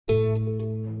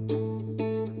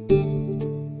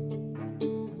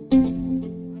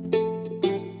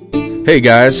Hey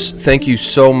guys, thank you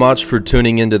so much for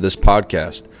tuning into this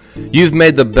podcast. You've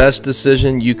made the best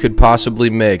decision you could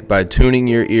possibly make by tuning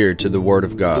your ear to the Word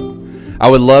of God. I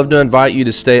would love to invite you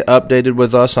to stay updated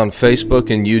with us on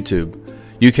Facebook and YouTube.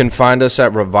 You can find us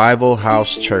at Revival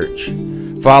House Church.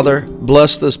 Father,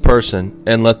 bless this person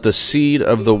and let the seed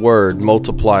of the Word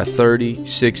multiply 30,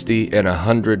 60, and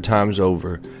 100 times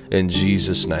over in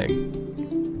Jesus' name.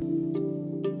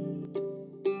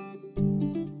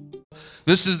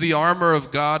 This is the Armor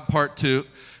of God, Part 2.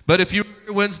 But if you're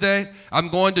here Wednesday, I'm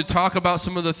going to talk about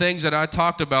some of the things that I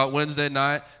talked about Wednesday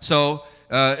night. So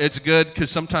it's good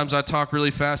because sometimes I talk really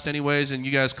fast anyways, and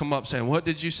you guys come up saying, what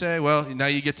did you say? Well, now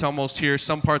you get to almost hear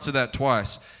some parts of that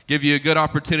twice. Give you a good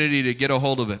opportunity to get a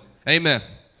hold of it. Amen.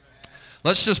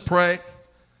 Let's just pray.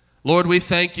 Lord, we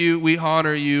thank you. We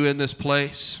honor you in this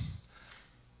place.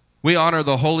 We honor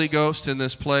the Holy Ghost in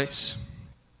this place.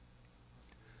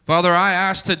 Father, I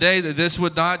ask today that this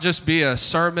would not just be a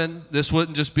sermon, this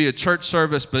wouldn't just be a church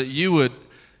service, but you would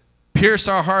pierce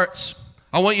our hearts.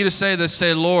 I want you to say this,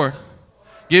 say, Lord,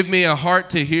 give me a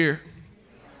heart to hear.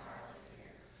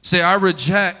 Say, I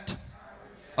reject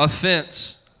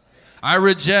offense. I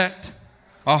reject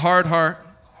a hard heart.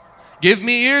 Give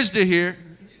me ears to hear.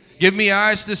 Give me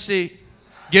eyes to see.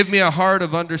 Give me a heart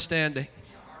of understanding.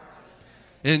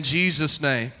 In Jesus'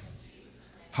 name,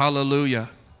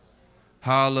 hallelujah.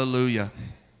 Hallelujah.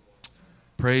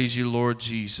 Praise you, Lord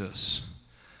Jesus.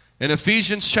 In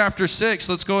Ephesians chapter 6,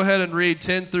 let's go ahead and read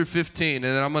 10 through 15, and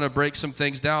then I'm going to break some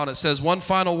things down. It says, one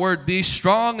final word, be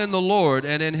strong in the Lord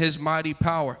and in his mighty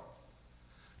power.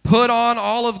 Put on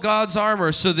all of God's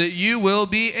armor so that you will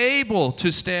be able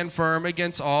to stand firm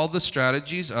against all the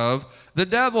strategies of the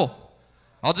devil.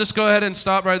 I'll just go ahead and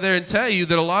stop right there and tell you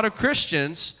that a lot of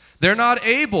Christians, they're not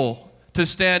able to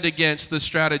stand against the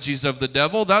strategies of the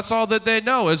devil. That's all that they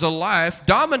know is a life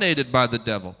dominated by the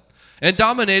devil and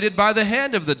dominated by the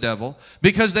hand of the devil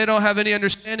because they don't have any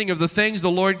understanding of the things the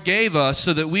Lord gave us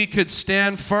so that we could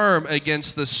stand firm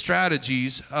against the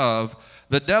strategies of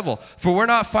the devil. For we're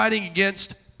not fighting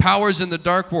against powers in the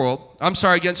dark world,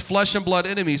 against flesh and blood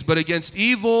enemies, but against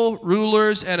evil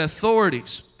rulers and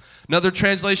authorities. Another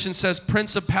translation says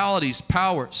principalities,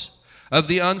 powers of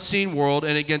the unseen world,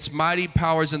 and against mighty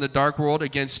powers in the dark world,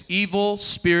 against evil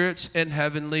spirits in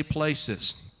heavenly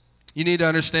places. You need to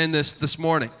understand this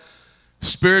morning.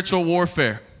 Spiritual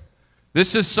warfare.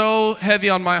 This is so heavy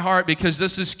on my heart because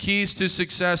this is keys to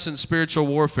success in spiritual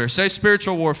warfare. Say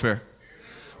spiritual warfare.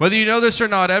 Whether you know this or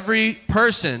not, every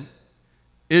person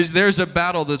there's a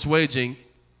battle that's waging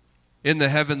in the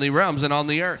heavenly realms and on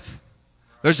the earth.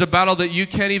 There's a battle that you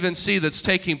can't even see that's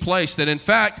taking place that, in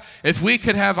fact, if we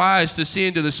could have eyes to see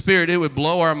into the Spirit, it would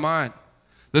blow our mind.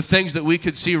 The things that we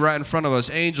could see right in front of us,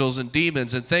 angels and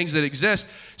demons and things that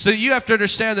exist. So you have to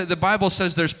understand that the Bible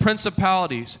says there's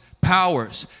principalities,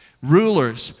 powers,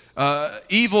 rulers,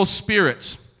 evil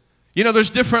spirits. You know, there's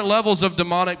different levels of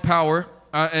demonic power,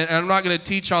 and I'm not going to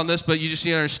teach on this, but you just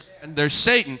need to understand. There's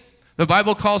Satan. The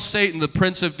Bible calls Satan the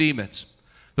prince of demons.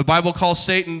 The Bible calls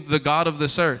Satan the god of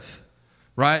this earth.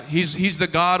 Right? He's the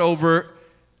God over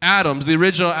Adam's, the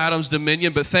original Adam's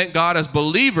dominion, but thank God as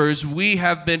believers, we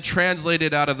have been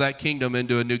translated out of that kingdom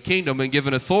into a new kingdom and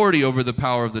given authority over the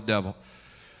power of the devil.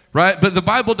 Right? But the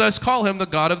Bible does call him the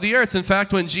God of the earth. In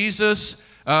fact, when Jesus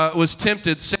was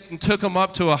tempted, Satan took him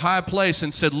up to a high place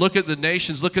and said, look at the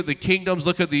nations, look at the kingdoms,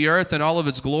 look at the earth and all of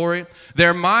its glory.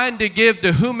 They're mine to give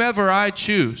to whomever I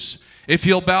choose. If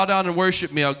you'll bow down and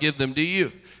worship me, I'll give them to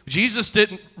you. Jesus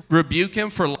didn't rebuke him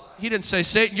for lying. He didn't say,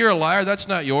 Satan, you're a liar, that's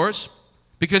not yours.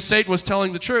 Because Satan was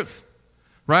telling the truth,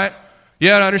 right? You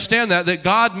got to understand that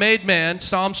God made man,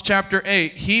 Psalms chapter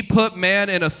 8, he put man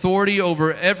in authority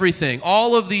over everything.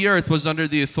 All of the earth was under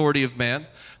the authority of man.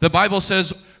 The Bible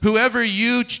says, whoever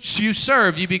you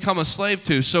serve, you become a slave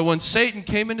to. So when Satan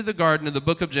came into the garden in the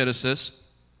book of Genesis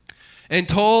and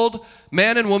told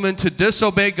man and woman to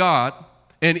disobey God,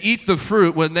 and eat the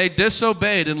fruit, when they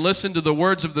disobeyed and listened to the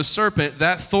words of the serpent,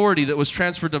 that authority that was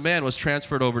transferred to man was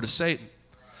transferred over to Satan.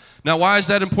 Now, why is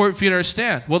that important for you to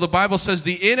understand? Well, the Bible says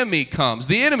the enemy comes.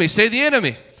 The enemy, say the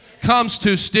enemy, comes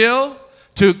to steal,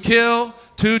 to kill,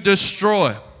 to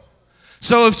destroy.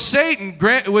 So if Satan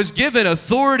was given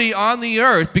authority on the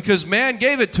earth because man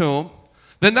gave it to him,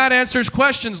 then that answers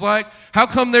questions like, how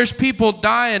come there's people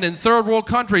dying in third world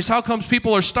countries? How come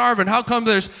people are starving? How come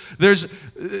there's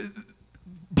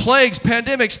plagues,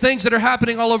 pandemics, things that are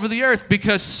happening all over the earth?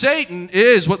 Because Satan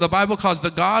is what the Bible calls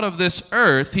the God of this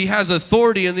earth. He has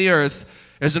authority in the earth,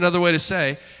 is another way to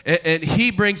say, and he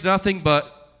brings nothing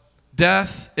but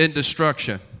death and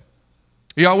destruction.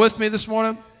 Are y'all with me this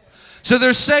morning? So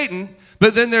there's Satan,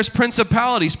 But then there's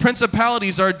principalities.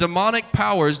 Principalities are demonic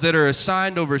powers that are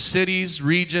assigned over cities,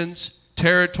 regions,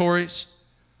 territories.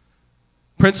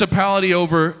 Principality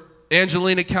over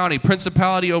Angelina County,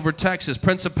 principality over Texas,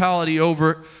 principality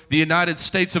over the United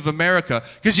States of America.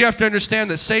 Because you have to understand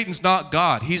that Satan's not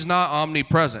God. He's not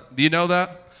omnipresent. Do you know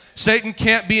that? Satan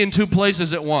can't be in two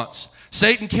places at once.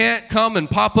 Satan can't come and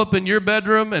pop up in your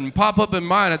bedroom and pop up in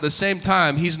mine at the same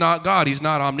time. He's not God. He's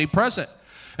not omnipresent.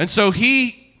 And so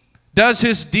he does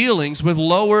his dealings with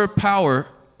lower power,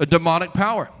 a demonic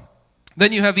power.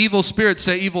 Then you have evil spirits.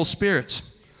 Say evil spirits.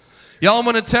 Y'all, I'm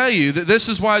going to tell you that this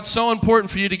is why it's so important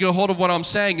for you to get a hold of what I'm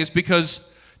saying, is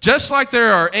because just like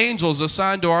there are angels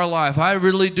assigned to our life, I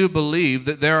really do believe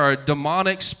that there are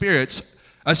demonic spirits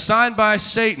assigned by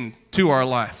Satan to our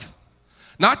life.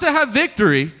 Not to have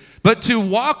victory, but to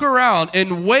walk around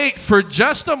and wait for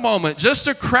just a moment, just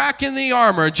a crack in the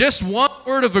armor, just one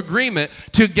word of agreement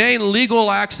to gain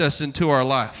legal access into our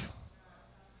life.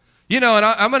 You know, and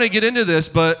I'm going to get into this,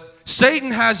 but Satan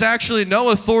has actually no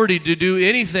authority to do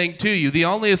anything to you. The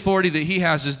only authority that he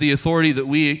has is the authority that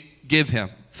we give him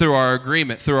through our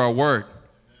agreement, through our word.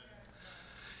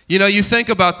 You know, you think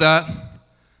about that.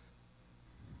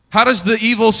 How does the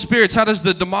evil spirits, how does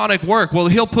the demonic work? Well,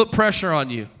 he'll put pressure on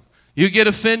you. You get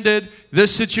offended,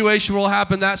 this situation will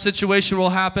happen, that situation will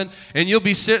happen, and you'll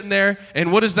be sitting there,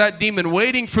 and what is that demon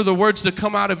waiting for the words to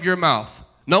come out of your mouth?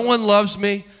 No one loves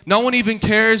me. No one even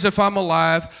cares if I'm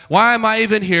alive. Why am I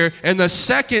even here? And the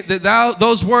second that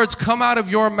those words come out of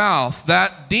your mouth,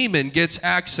 that demon gets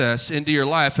access into your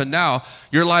life, and now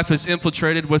your life is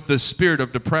infiltrated with the spirit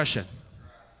of depression.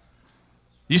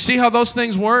 You see how those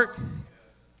things work?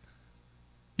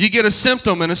 You get a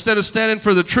symptom, and instead of standing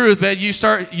for the truth, man, you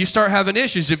start having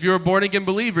issues. If you're a born-again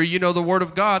believer, you know the Word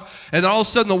of God, and then all of a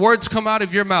sudden the words come out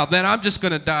of your mouth. Man, I'm just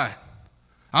going to die.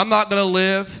 I'm not going to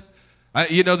live.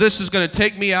 This is going to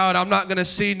take me out. I'm not going to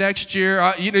see next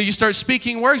year. You start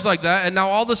speaking words like that, and now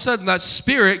all of a sudden that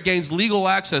spirit gains legal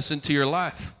access into your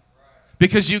life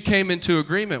because you came into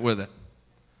agreement with it.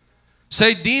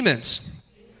 Say demons.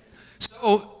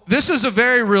 So this is a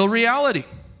very real reality.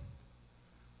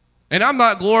 And I'm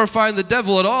not glorifying the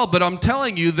devil at all, but I'm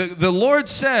telling you that the Lord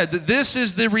said that this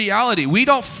is the reality. We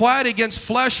don't fight against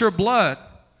flesh or blood,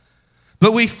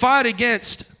 but we fight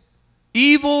against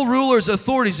evil rulers,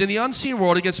 authorities in the unseen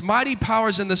world, against mighty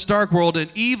powers in this dark world,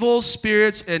 and evil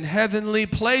spirits in heavenly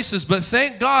places. But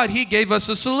thank God he gave us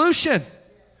a solution.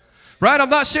 Right? I'm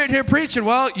not sitting here preaching,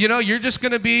 well, you're just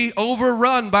going to be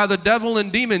overrun by the devil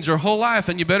and demons your whole life,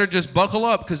 and you better just buckle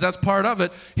up because that's part of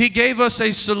it. He gave us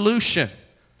a solution.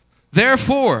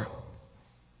 Therefore,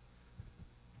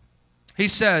 he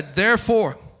said,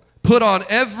 therefore, put on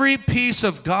every piece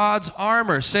of God's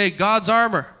armor. Say, God's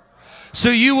armor. So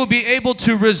you will be able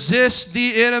to resist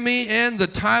the enemy in the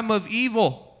time of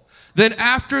evil. Then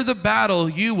after the battle,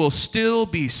 you will still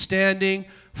be standing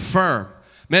firm.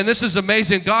 Man, this is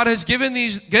amazing. God has given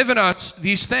us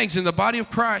these things in the body of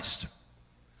Christ,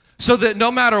 so that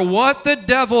no matter what the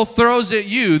devil throws at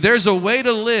you, there's a way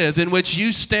to live in which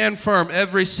you stand firm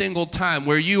every single time,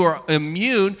 where you are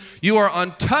immune, you are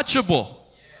untouchable.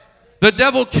 The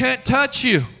devil can't touch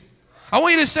you. I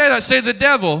want you to say that. Say, the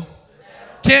devil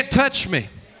can't touch me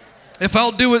if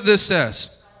I'll do what this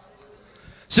says.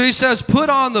 So he says,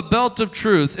 put on the belt of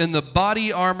truth and the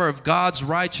body armor of God's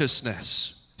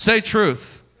righteousness. Say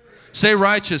truth. Say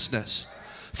righteousness.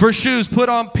 For shoes, put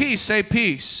on peace. Say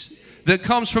peace. That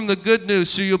comes from the good news,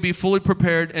 so you'll be fully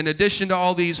prepared. In addition to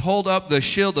all these, hold up the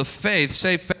shield of faith.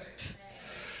 Say faith.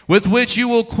 With which you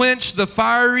will quench the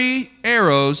fiery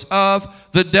arrows of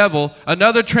the devil.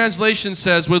 Another translation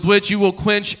says, with which you will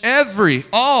quench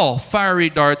all fiery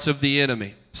darts of the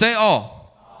enemy. Say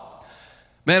all.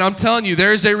 Man, I'm telling you,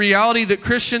 there is a reality that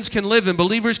Christians can live in,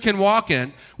 believers can walk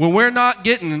in, when we're not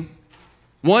getting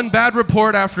one bad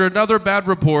report after another bad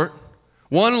report,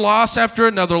 one loss after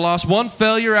another loss, one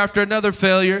failure after another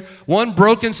failure, one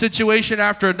broken situation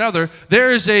after another.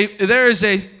 There is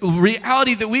a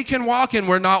reality that we can walk in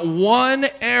where not one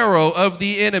arrow of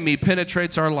the enemy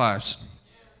penetrates our lives.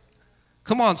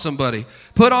 Come on, somebody.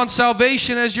 Put on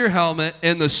salvation as your helmet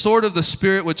and the sword of the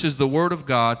Spirit, which is the Word of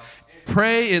God.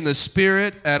 Pray in the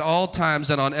Spirit at all times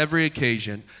and on every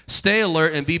occasion. Stay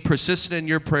alert and be persistent in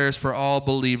your prayers for all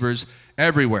believers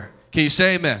everywhere. Can you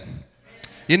say amen?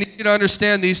 You need to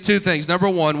understand these two things. Number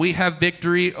one, we have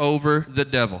victory over the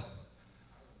devil.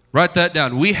 Write that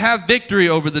down. We have victory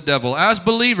over the devil. As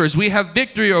believers, we have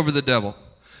victory over the devil.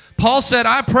 Paul said,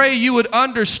 I pray you would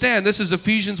understand, this is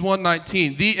Ephesians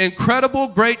 1:19, the incredible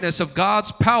greatness of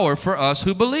God's power for us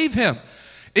who believe him.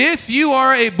 If you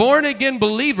are a born-again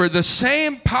believer, the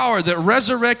same power that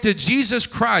resurrected Jesus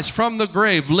Christ from the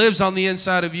grave lives on the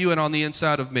inside of you and on the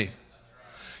inside of me.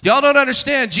 Y'all don't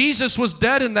understand. Jesus was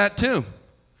dead in that tomb.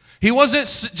 He wasn't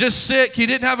just sick. He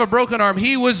didn't have a broken arm.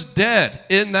 He was dead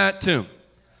in that tomb.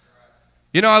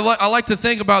 You know, I like to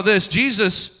think about this.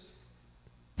 Jesus,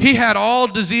 he had all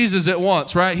diseases at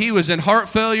once, right? He was in heart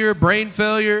failure, brain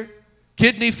failure,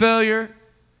 kidney failure.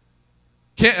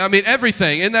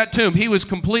 Everything in that tomb. He was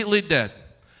completely dead.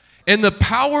 And the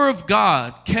power of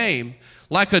God came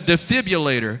like a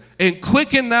defibrillator and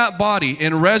quickened that body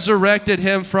and resurrected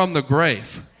him from the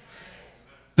grave.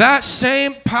 That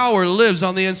same power lives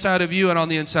on the inside of you and on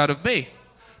the inside of me.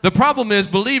 The problem is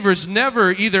believers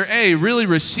never either A, really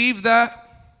receive that,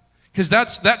 because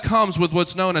that comes with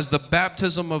what's known as the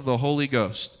baptism of the Holy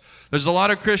Ghost. There's a lot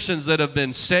of Christians that have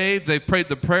been saved, they've prayed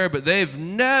the prayer, but they've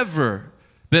never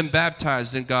been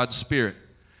baptized in God's Spirit.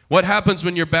 What happens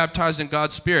when you're baptized in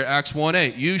God's Spirit? Acts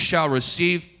 1:8, you shall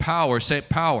receive power. Say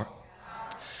power.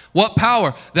 What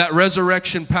power? That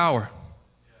resurrection power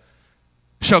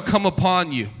shall come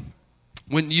upon you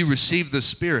when you receive the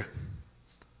Spirit.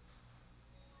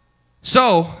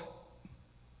 So,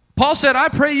 Paul said, I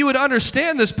pray you would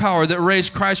understand this power that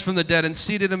raised Christ from the dead and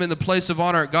seated him in the place of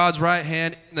honor at God's right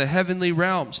hand in the heavenly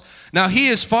realms. Now he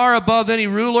is far above any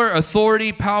ruler,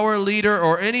 authority, power, leader,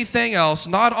 or anything else,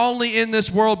 not only in this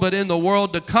world, but in the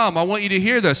world to come. I want you to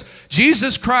hear this.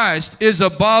 Jesus Christ is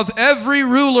above every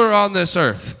ruler on this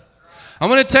earth. I'm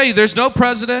going to tell you, there's no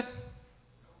president,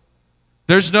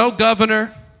 there's no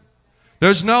governor,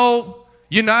 there's no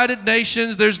United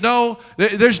Nations, there's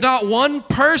not one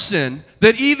person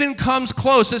that even comes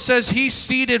close. It says he's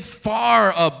seated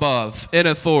far above in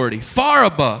authority, far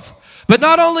above. But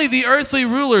not only the earthly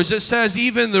rulers, it says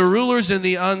even the rulers in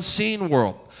the unseen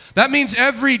world. That means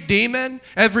every demon,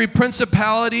 every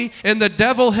principality, and the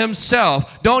devil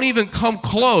himself don't even come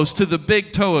close to the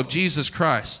big toe of Jesus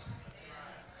Christ.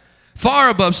 Far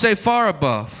above, say far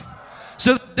above.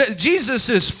 So Jesus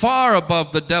is far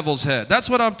above the devil's head. That's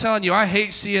what I'm telling you. I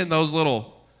hate seeing those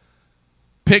little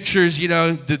pictures, you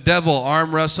know, the devil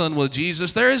arm wrestling with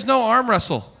Jesus. There is no arm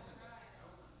wrestle.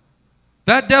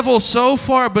 That devil's so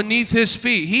far beneath his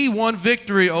feet, he won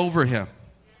victory over him.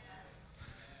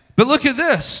 But look at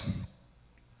this.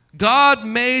 God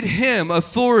made him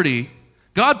authority.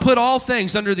 God put all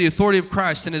things under the authority of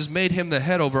Christ and has made him the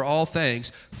head over all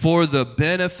things for the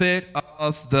benefit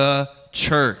of the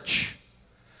church.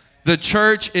 The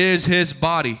church is his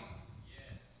body.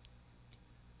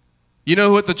 You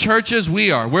know what the church is?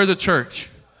 We are. We're the church.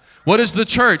 What is the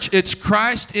church? It's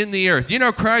Christ in the earth. You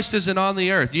know Christ isn't on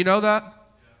the earth. You know that?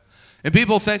 And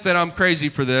people think that I'm crazy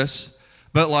for this.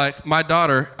 But like my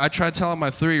daughter, I try telling my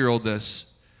 3-year-old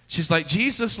this. She's like,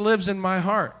 Jesus lives in my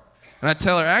heart. And I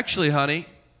tell her, actually, honey,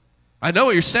 I know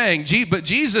what you're saying, but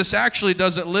Jesus actually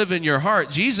doesn't live in your heart.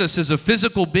 Jesus is a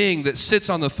physical being that sits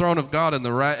on the throne of God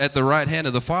at the right hand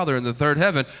of the Father in the third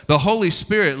heaven. The Holy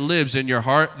Spirit lives in your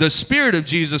heart. The Spirit of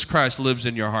Jesus Christ lives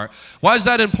in your heart. Why is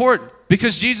that important?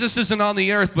 Because Jesus isn't on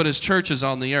the earth, but his church is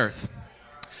on the earth.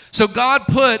 So God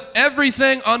put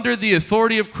everything under the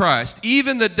authority of Christ,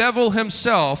 even the devil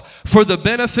himself, for the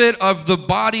benefit of the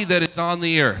body that is on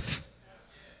the earth,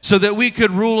 so that we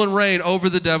could rule and reign over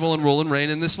the devil and rule and reign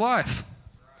in this life.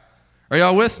 Are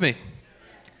y'all with me?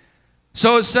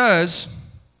 So it says,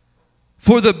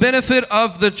 for the benefit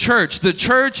of the church. The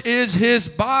church is his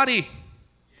body.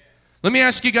 Let me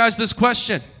ask you guys this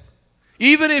question.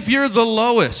 Even if you're the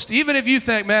lowest, even if you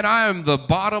think, man, I am the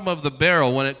bottom of the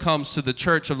barrel when it comes to the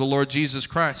church of the Lord Jesus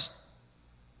Christ,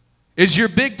 is your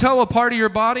big toe a part of your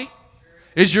body?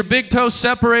 Is your big toe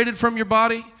separated from your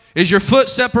body? Is your foot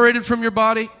separated from your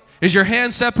body? Is your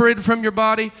hand separated from your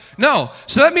body? No.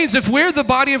 So that means if we're the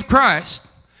body of Christ,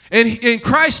 and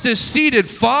Christ is seated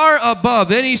far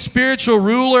above any spiritual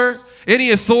ruler,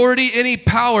 any authority, any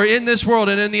power in this world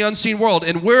and in the unseen world,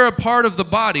 and we're a part of the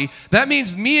body, that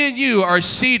means me and you are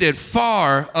seated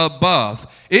far above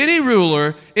any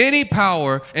ruler, any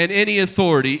power, and any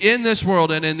authority in this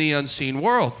world and in the unseen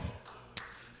world.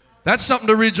 That's something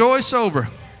to rejoice over.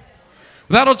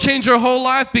 That'll change your whole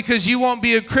life, because you won't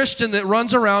be a Christian that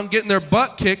runs around getting their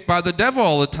butt kicked by the devil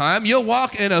all the time. You'll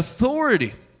walk in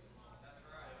authority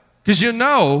because you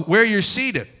know where you're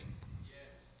seated.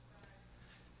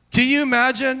 Can you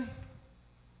imagine?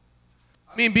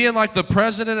 Being like the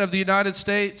president of the United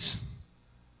States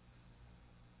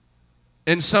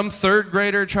and some third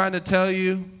grader trying to tell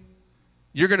you,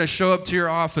 you're going to show up to your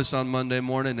office on Monday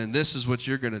morning and this is what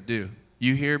you're going to do.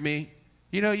 You hear me?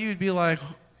 You know, you'd be like,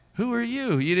 Who are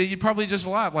you? You'd probably just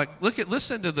laugh. Like,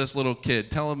 listen to this little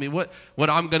kid telling me what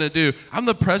I'm going to do. I'm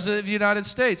the president of the United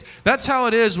States. That's how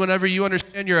it is whenever you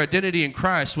understand your identity in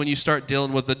Christ when you start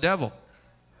dealing with the devil.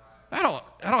 I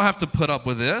don't have to put up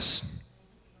with this.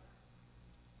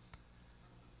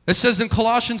 It says in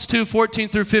Colossians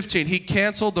 2:14-15, he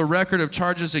canceled the record of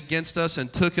charges against us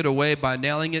and took it away by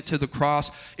nailing it to the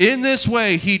cross. In this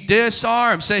way, he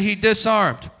disarmed. Say, he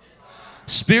disarmed.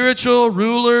 Spiritual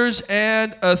rulers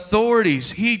and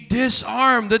authorities. He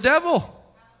disarmed the devil.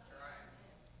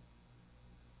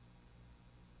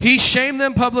 He shamed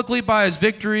them publicly by his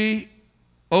victory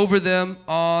over them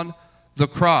on the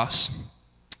cross.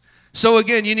 So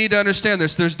again, you need to understand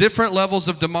this. There's different levels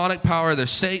of demonic power. There's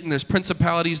Satan, there's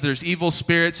principalities, there's evil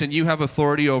spirits, and you have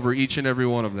authority over each and every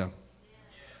one of them.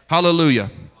 Hallelujah.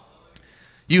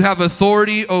 You have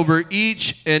authority over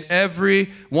each and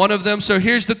every one of them. So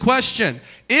here's the question.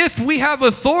 If we have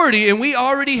authority and we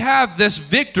already have this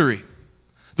victory,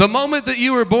 the moment that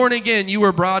you were born again, you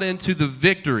were brought into the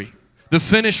victory, the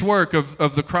finished work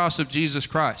of the cross of Jesus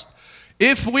Christ.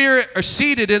 If we're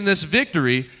seated in this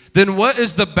victory, then what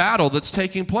is the battle that's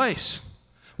taking place?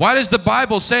 Why does the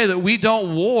Bible say that we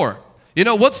don't war? You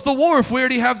know, what's the war if we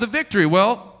already have the victory?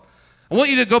 Well, I want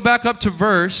you to go back up to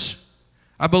verse,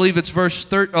 I believe it's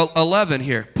verse 11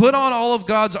 here. Put on all of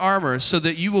God's armor so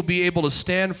that you will be able to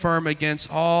stand firm against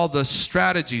all the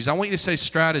strategies. I want you to say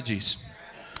strategies.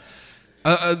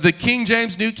 The King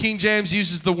James, New King James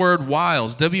uses the word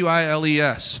wiles,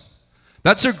 W-I-L-E-S.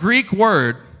 That's a Greek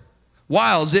word.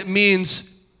 Wiles, it means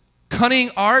cunning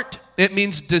art, it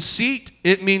means deceit,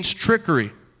 it means trickery.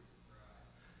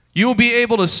 You will be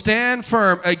able to stand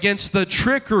firm against the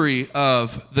trickery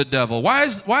of the devil. Why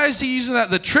is he using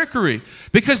that, the trickery?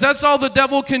 Because that's all the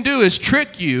devil can do is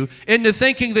trick you into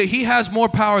thinking that he has more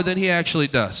power than he actually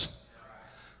does.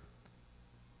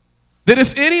 That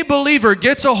if any believer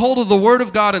gets a hold of the Word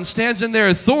of God and stands in their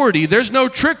authority, there's no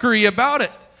trickery about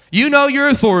it. You know your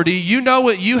authority. You know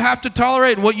what you have to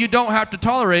tolerate and what you don't have to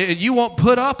tolerate, and you won't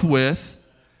put up with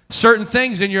certain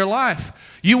things in your life.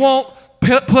 You won't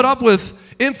put up with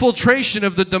infiltration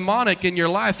of the demonic in your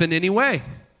life in any way.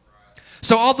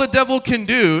 So all the devil can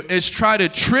do is try to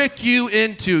trick you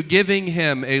into giving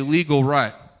him a legal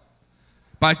right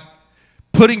by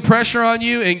putting pressure on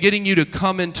you and getting you to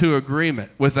come into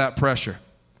agreement with that pressure.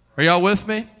 Are y'all with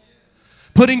me?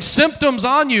 Putting symptoms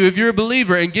on you if you're a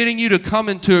believer and getting you to come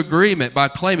into agreement by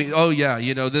claiming, oh yeah,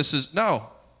 you know, this is, no.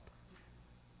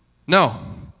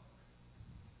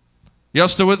 Y'all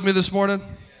still with me this morning?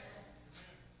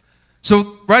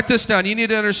 So write this down. You need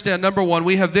to understand, number one,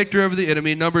 we have victory over the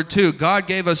enemy. Number two, God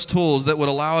gave us tools that would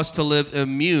allow us to live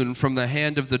immune from the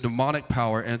hand of the demonic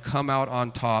power and come out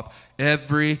on top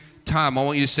every time. I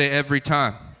want you to say every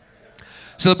time.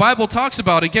 So the Bible talks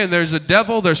about, again, there's a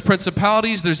devil, there's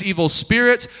principalities, there's evil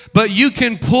spirits, but you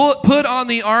can put on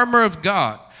the armor of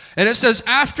God. And it says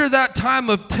after that time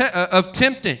of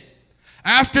tempting,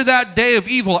 after that day of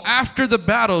evil, after the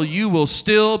battle, you will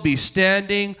still be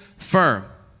standing firm.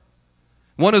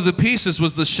 One of the pieces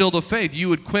was the shield of faith. You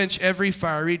would quench every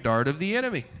fiery dart of the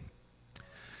enemy.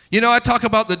 You know, I talk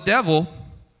about the devil,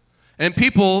 and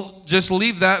people just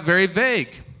leave that very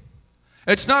vague.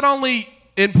 It's not only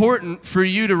important for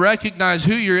you to recognize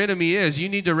who your enemy is, you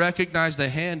need to recognize the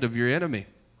hand of your enemy.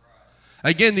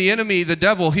 Again, the enemy, the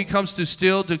devil, he comes to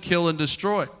steal, to kill, and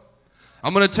destroy.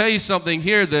 I'm going to tell you something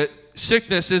here, that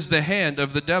sickness is the hand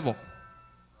of the devil.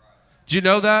 Do you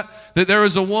know that? That there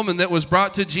was a woman that was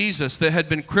brought to Jesus that had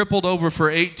been crippled over for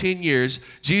 18 years.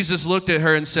 Jesus looked at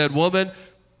her and said, "Woman,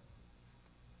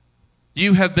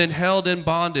 you have been held in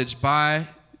bondage by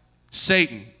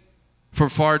Satan for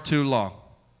far too long."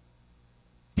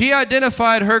 He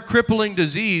identified her crippling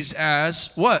disease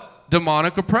as what?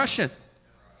 Demonic oppression.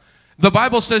 The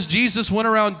Bible says Jesus went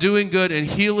around doing good and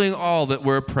healing all that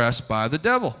were oppressed by the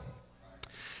devil.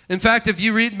 In fact, if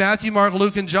you read Matthew, Mark,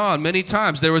 Luke, and John, many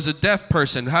times there was a deaf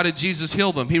person. How did Jesus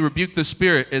heal them? He rebuked the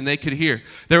spirit and they could hear.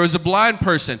 There was a blind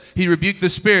person. He rebuked the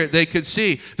spirit. They could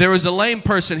see. There was a lame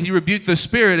person. He rebuked the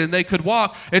spirit and they could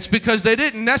walk. It's because they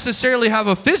didn't necessarily have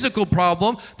a physical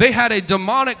problem. They had a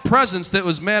demonic presence that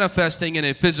was manifesting in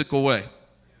a physical way.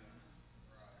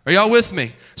 Are y'all with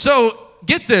me? So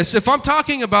get this. If I'm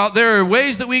talking about there are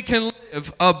ways that we can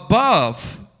live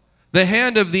above the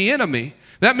hand of the enemy,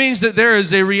 that means that there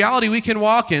is a reality we can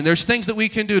walk in. There's things that we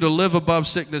can do to live above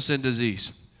sickness and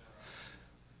disease.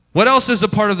 What else is a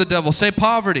part of the devil? Say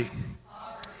poverty.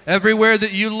 Everywhere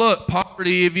that you look,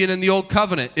 poverty, even in the old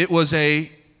covenant, it was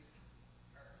a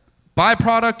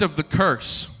byproduct of the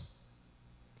curse.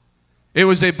 It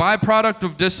was a byproduct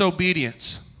of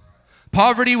disobedience.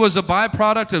 Poverty was a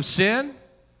byproduct of sin,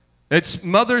 It's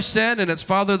mother sin and it's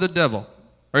father the devil.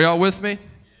 Are y'all with me?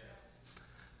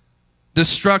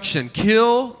 Destruction.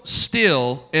 Kill,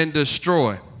 steal, and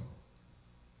destroy.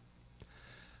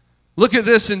 Look at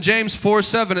this in James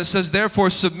 4:7. It says, therefore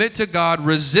submit to God,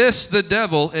 resist the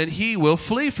devil, and he will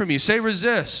flee from you. Say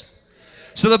resist.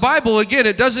 So the Bible, again,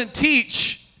 it doesn't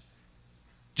teach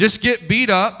just get beat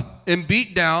up and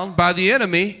beat down by the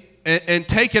enemy and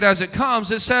take it as it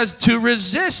comes. It says to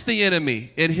resist the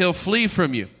enemy, and he'll flee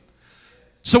from you.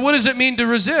 So what does it mean to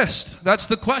resist? That's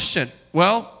the question.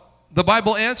 Well, the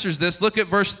Bible answers this. Look at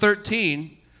verse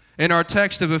 13 in our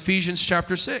text of Ephesians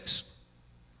chapter 6.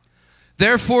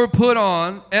 Therefore put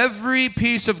on every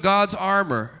piece of God's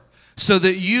armor so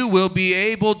that you will be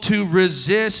able to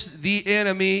resist the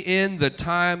enemy in the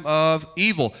time of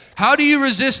evil. How do you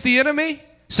resist the enemy?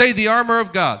 Say the armor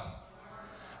of God.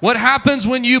 What happens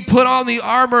when you put on the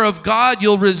armor of God?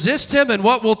 You'll resist him, and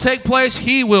what will take place?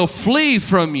 He will flee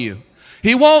from you.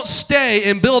 He won't stay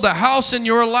and build a house in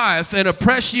your life and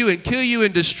oppress you and kill you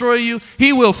and destroy you.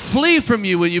 He will flee from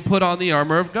you when you put on the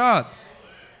armor of God.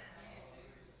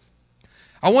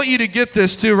 I want you to get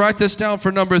this too. Write this down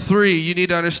for number 3. You need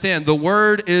to understand the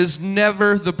word is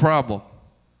never the problem.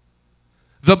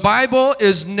 The Bible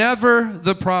is never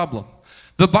the problem.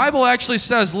 The Bible actually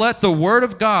says, let the word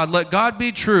of God, let God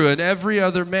be true and every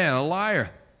other man a liar.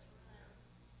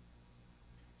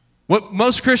 What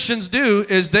most Christians do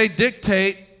is they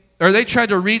dictate, or they try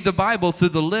to read the Bible through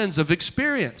the lens of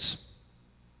experience.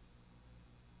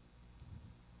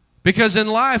 Because in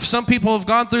life, some people have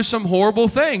gone through some horrible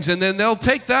things, and then they'll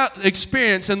take that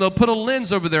experience and they'll put a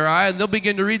lens over their eye, and they'll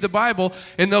begin to read the Bible,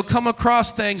 and they'll come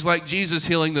across things like Jesus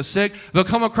healing the sick. They'll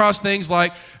come across things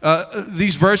like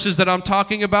these verses that I'm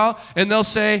talking about, and they'll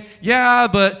say, yeah,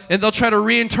 but, and they'll try to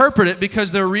reinterpret it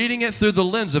because they're reading it through the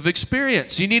lens of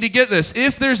experience. You need to get this.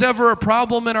 If there's ever a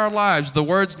problem in our lives, the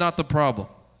word's not the problem.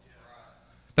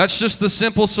 That's just the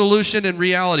simple solution in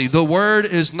reality. The word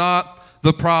is not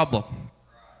the problem.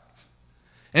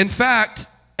 In fact,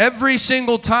 every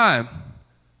single time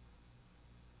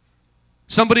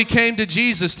somebody came to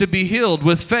Jesus to be healed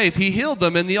with faith, he healed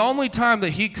them, and the only time that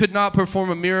he could not perform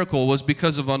a miracle was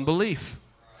because of unbelief.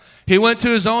 He went to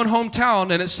his own hometown,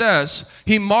 and it says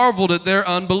he marveled at their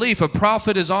unbelief. A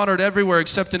prophet is honored everywhere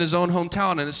except in his own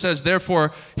hometown, and it says,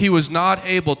 therefore, he was not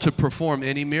able to perform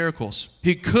any miracles.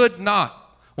 He could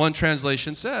not, one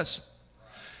translation says.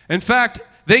 In fact,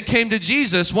 they came to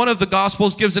Jesus. One of the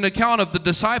Gospels gives an account of the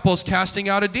disciples casting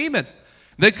out a demon.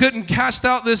 They couldn't cast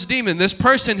out this demon. This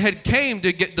person had came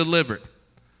to get delivered,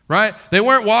 right? They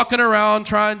weren't walking around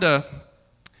trying to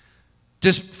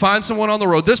just find someone on the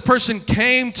road. This person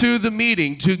came to the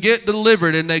meeting to get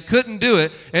delivered, and they couldn't do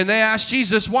it. And they asked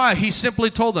Jesus why. He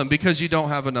simply told them, because you don't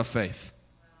have enough faith.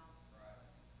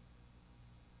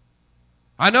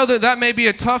 I know that that may be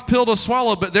a tough pill to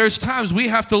swallow, but there's times we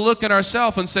have to look at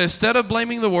ourselves and say, instead of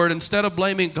blaming the Word, instead of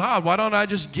blaming God, why don't I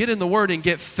just get in the Word and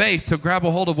get faith to grab a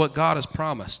hold of what God has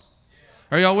promised?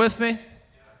 Are y'all with me?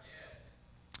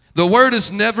 The Word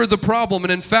is never the problem,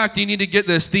 and in fact, you need to get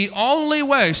this. The only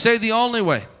way, say the only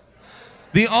way.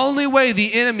 The only way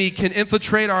the enemy can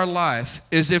infiltrate our life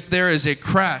is if there is a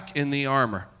crack in the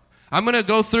armor. I'm going to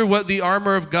go through what the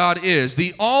armor of God is.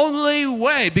 The only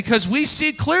way, because we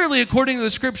see clearly according to the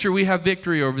Scripture, we have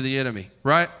victory over the enemy,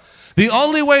 right? The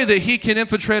only way that he can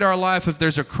infiltrate our life if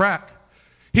there's a crack.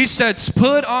 He said,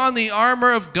 put on the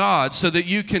armor of God so that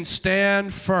you can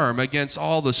stand firm against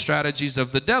all the strategies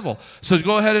of the devil. So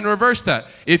go ahead and reverse that.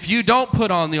 If you don't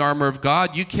put on the armor of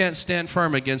God, you can't stand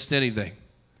firm against anything.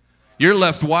 You're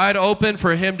left wide open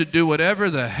for him to do whatever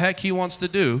the heck he wants to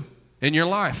do in your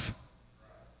life.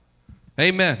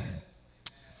 Amen.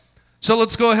 So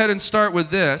let's go ahead and start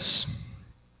with this.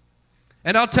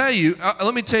 And I'll tell you,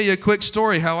 let me tell you a quick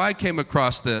story how I came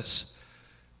across this.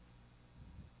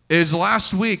 Is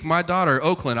last week, my daughter,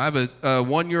 Oakland, I have a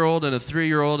 1-year-old and a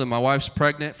 3-year-old, and my wife's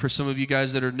pregnant, for some of you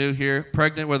guys that are new here,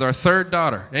 pregnant with our 3rd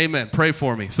daughter. Amen. Pray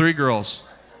for me. 3 girls.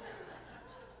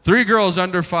 3 girls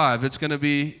under 5. It's going to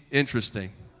be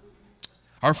interesting.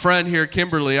 Our friend here,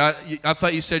 Kimberly, I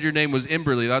thought you said your name was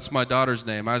Imberly. That's my daughter's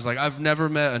name. I was like, I've never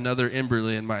met another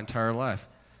Imberly in my entire life.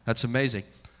 That's amazing.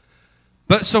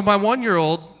 But so my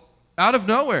 1-year-old, out of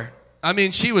nowhere, I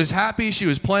mean, she was happy, she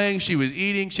was playing, she was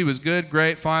eating, she was good,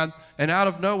 great, fine. And out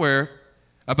of nowhere,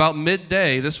 about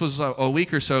midday, this was a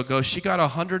week or so ago, she got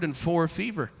 104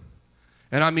 fever.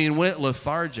 And I mean, went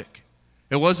lethargic.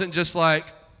 It wasn't just like,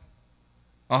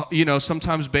 you know,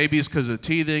 sometimes babies, because of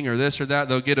teething or this or that,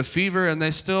 they'll get a fever and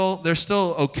they're still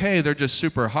okay. They're just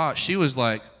super hot. She was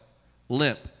like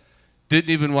limp. Didn't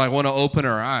even like want to open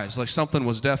her eyes. Like something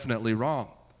was definitely wrong.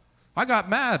 I got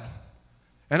mad.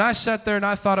 And I sat there and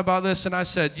I thought about this and I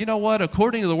said, you know what?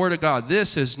 According to the Word of God,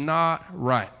 this is not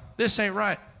right. This ain't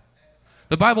right.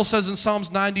 The Bible says in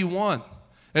Psalms 91,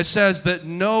 it says that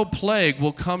no plague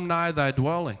will come nigh thy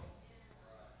dwelling.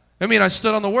 I mean, I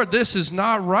stood on the Word. This is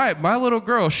not right. My little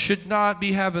girl should not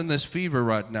be having this fever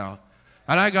right now.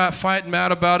 And I got fighting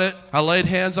mad about it. I laid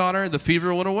hands on her. The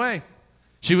fever went away.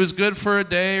 She was good for a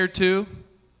day or two.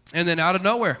 And then out of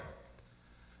nowhere,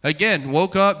 again,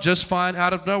 woke up just fine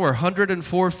out of nowhere.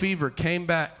 104 fever came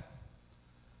back.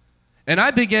 And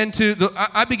I began to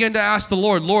ask the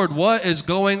Lord, Lord, what is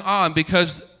going on?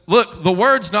 Because, look, the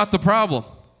Word's not the problem.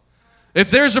 If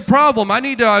there's a problem, I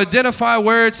need to identify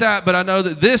where it's at, but I know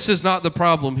that this is not the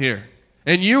problem here.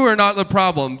 And you are not the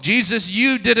problem. Jesus,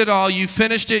 you did it all. You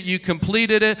finished it. You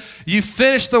completed it. You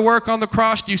finished the work on the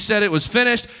cross. You said it was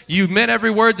finished. You meant every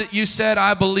word that you said.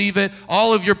 I believe it.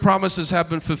 All of your promises have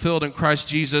been fulfilled in Christ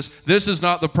Jesus. This is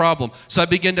not the problem. So I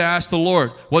began to ask the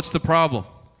Lord, what's the problem?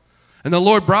 And the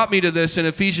Lord brought me to this in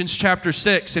Ephesians chapter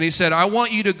 6. And he said, I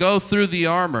want you to go through the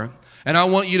armor. And I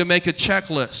want you to make a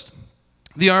checklist.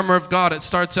 The armor of God, it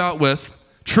starts out with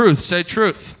truth. Say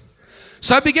truth.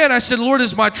 So I said, Lord,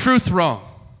 is my truth wrong?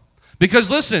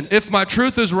 Because listen, if my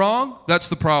truth is wrong, that's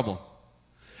the problem.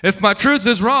 If my truth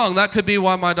is wrong, that could be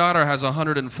why my daughter has a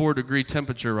 104-degree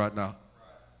temperature right now.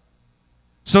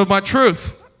 So my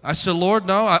truth, I said, Lord,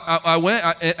 no, I went,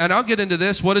 and I'll get into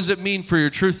this. What does it mean for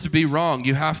your truth to be wrong?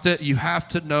 You have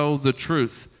to know the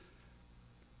truth.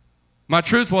 My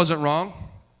truth wasn't wrong.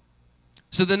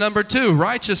 So then number 2,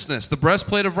 righteousness, the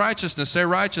breastplate of righteousness. Say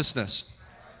righteousness.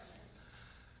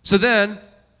 So then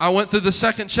I went through the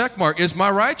second check mark. Is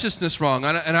my righteousness wrong?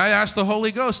 And I asked the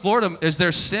Holy Ghost, Lord, is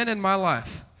there sin in my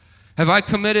life? Have I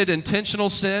committed intentional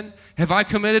sin? Have I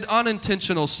committed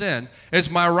unintentional sin? Is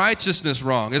my righteousness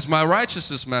wrong? Is my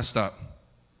righteousness messed up?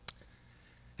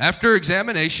 After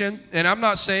examination, and I'm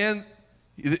not saying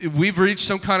we've reached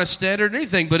some kind of standard or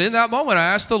anything, but in that moment I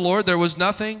asked the Lord, there was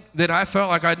nothing that I felt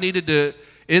like I needed to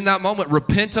in that moment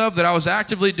repent of, that I was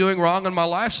actively doing wrong in my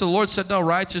life. So the Lord said, no,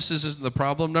 righteousness isn't the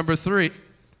problem. Number 3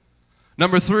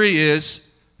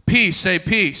 is peace. Say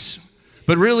peace.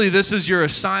 But really, this is your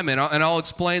assignment, and I'll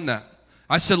explain that.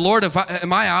 I said, Lord,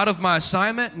 am I out of my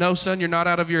assignment? No, son, you're not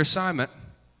out of your assignment.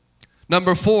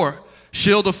 Number 4,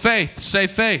 shield of faith. Say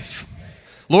faith.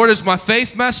 Lord, is my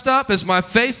faith messed up? Is my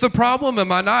faith the problem?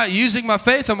 Am I not using my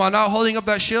faith? Am I not holding up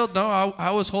that shield? No,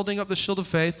 I was holding up the shield of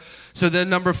faith. So then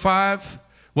number 5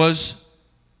 was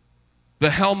the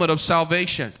helmet of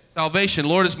salvation. Salvation.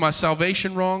 Lord, is my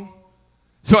salvation wrong?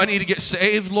 Do I need to get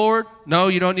saved, Lord? No,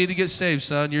 you don't need to get saved,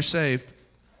 son. You're saved.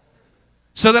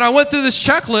 So then I went through this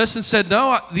checklist and said,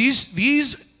 no,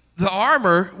 the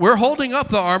armor, we're holding up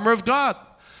the armor of God.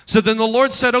 So then the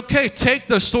Lord said, okay, take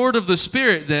the sword of the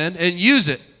Spirit then and use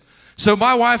it. So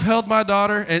my wife held my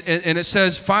daughter, and it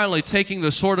says, finally, taking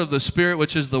the sword of the Spirit,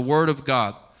 which is the Word of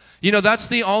God. You know, that's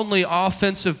the only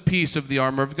offensive piece of the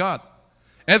armor of God.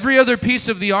 Every other piece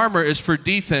of the armor is for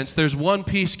defense. There's one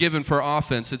piece given for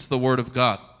offense. It's the Word of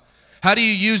God. How do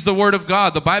you use the Word of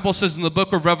God? The Bible says in the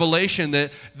book of Revelation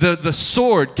that the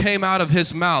sword came out of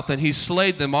his mouth, and he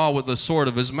slayed them all with the sword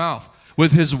of his mouth,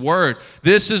 with his word.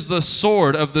 This is the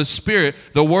sword of the Spirit,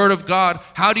 the Word of God.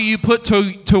 How do you put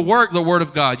to work the Word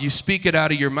of God? You speak it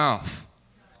out of your mouth.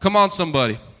 Come on,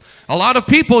 somebody. A lot of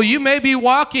people, you may be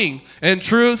walking in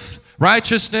truth,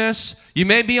 righteousness. You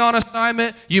may be on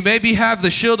assignment. You may have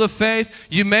the shield of faith.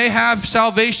 You may have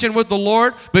salvation with the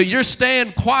Lord, but you're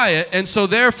staying quiet, and so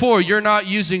therefore you're not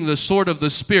using the sword of the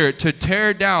Spirit to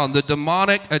tear down the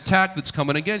demonic attack that's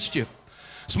coming against you.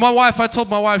 So I told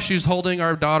my wife, she was holding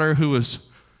our daughter who was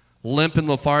limp and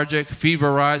lethargic,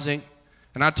 fever rising,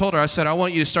 and I told her, I said, I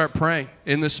want you to start praying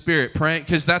in the Spirit, praying,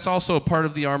 because that's also a part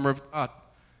of the armor of God.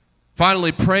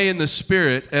 Finally, pray in the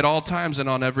Spirit at all times and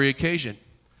on every occasion.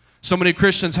 So many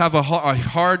Christians have a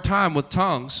hard time with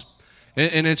tongues,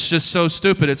 and it's just so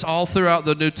stupid. It's all throughout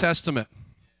the New Testament.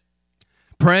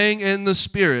 Praying in the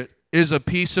Spirit is a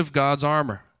piece of God's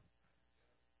armor.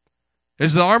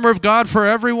 Is the armor of God for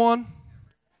everyone?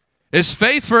 Is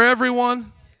faith for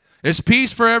everyone? Is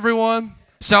peace for everyone?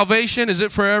 Salvation, is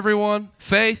it for everyone?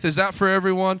 Faith, is that for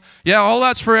everyone? Yeah, all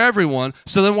that's for everyone.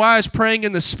 So then why is praying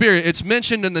in the Spirit? It's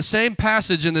mentioned in the same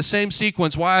passage, in the same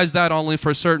sequence. Why is that only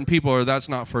for certain people, or that's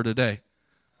not for today?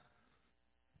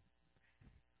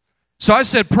 So I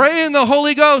said, pray in the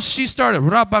Holy Ghost. She started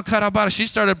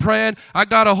praying. I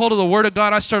got a hold of the Word of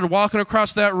God. I started walking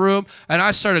across that room, and I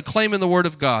started claiming the Word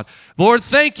of God. Lord,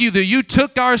 thank you that you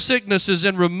took our sicknesses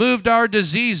and removed our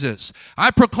diseases. I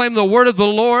proclaim the word of the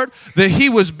Lord, that he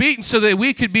was beaten so that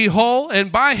we could be whole,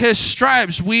 and by his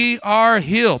stripes we are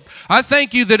healed. I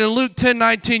thank you that in Luke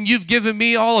 10:19, you've given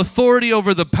me all authority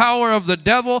over the power of the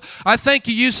devil. I thank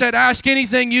you, you said, ask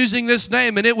anything using this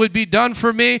name, and it would be done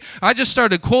for me. I just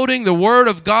started quoting the word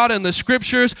of God and the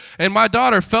scriptures, and my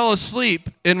daughter fell asleep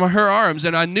in her arms,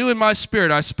 and I knew in my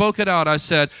spirit, I spoke it out. I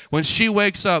said, when she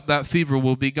wakes up, that fever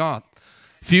will be gone.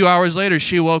 A few hours later,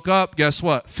 she woke up. Guess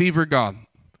what? Fever gone.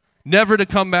 Never to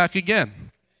come back again.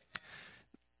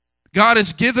 God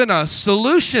has given us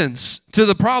solutions to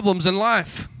the problems in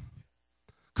life.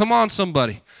 Come on,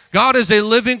 somebody. God is a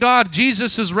living God.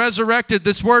 Jesus is resurrected.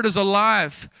 This word is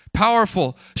alive,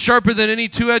 powerful, sharper than any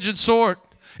two-edged sword.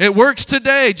 It works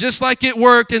today just like it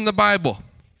worked in the Bible.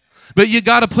 But you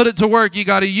got to put it to work. You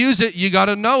got to use it. You got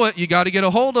to know it. You got to get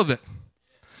a hold of it.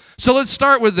 So let's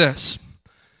start with this.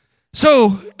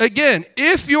 So, again,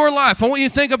 if your life, I want you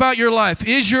to think about your life.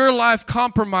 Is your life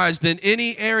compromised in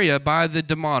any area by the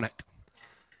demonic?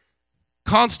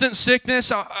 Constant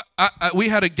sickness. We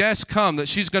had a guest come that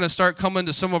she's going to start coming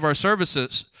to some of our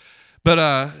services. But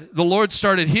the Lord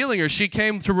started healing her. She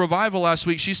came to revival last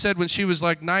week. She said when she was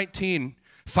like 19,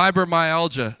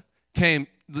 fibromyalgia came.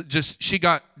 She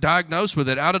got diagnosed with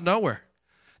it out of nowhere.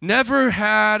 Never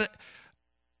had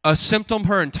a symptom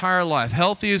her entire life,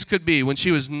 healthy as could be. When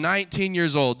she was 19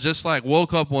 years old, just like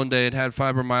woke up one day and had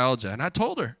fibromyalgia. And I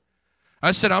told her, I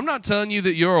said, I'm not telling you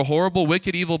that you're a horrible,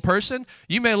 wicked, evil person.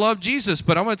 You may love Jesus,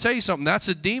 but I'm going to tell you something. That's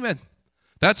a demon.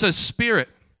 That's a spirit.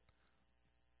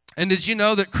 And did you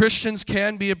know that Christians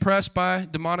can be oppressed by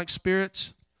demonic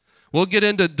spirits? We'll get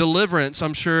into deliverance,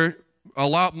 I'm sure, a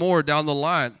lot more down the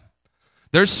line.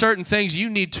 There's certain things you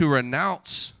need to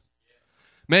renounce.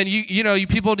 Man, you know, you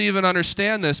people don't even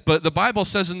understand this, but the Bible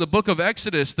says in the book of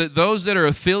Exodus that those that are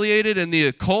affiliated in the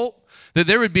occult, that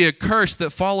there would be a curse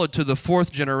that followed to the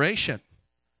fourth generation.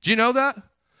 Do you know that?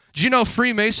 Do you know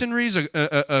Freemasonry is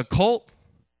a cult?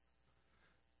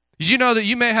 Did you know that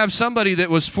you may have somebody that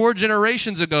was 4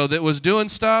 generations ago that was doing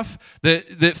stuff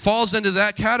that falls into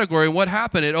that category? What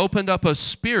happened? It opened up a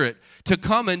spirit to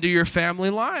come into your family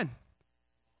line.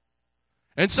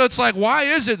 And so it's like, why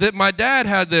is it that my dad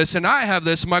had this and I have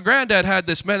this and my granddad had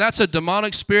this? Man, that's a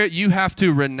demonic spirit you have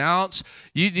to renounce.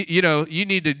 You know, you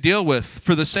need to deal with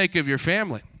for the sake of your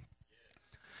family.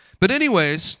 But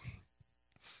anyways,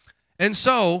 and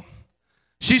so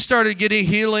she started getting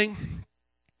healing.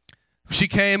 She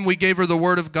came, we gave her the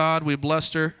word of God, we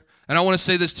blessed her. And I want to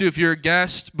say this too, if you're a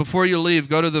guest, before you leave,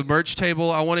 go to the merch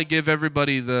table. I want to give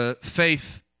everybody the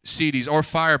Faith CDs or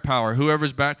Firepower,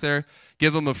 whoever's back there.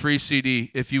 Give them a free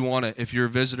CD if you want it. If you're a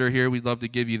visitor here, we'd love to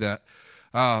give you that.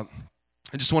 I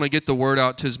just want to get the word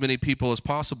out to as many people as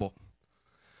possible.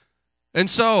 And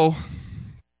so,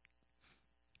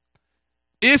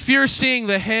 if you're seeing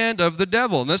the hand of the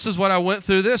devil, and this is what I went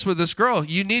through this with this girl,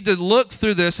 you need to look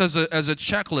through this as a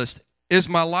checklist. Is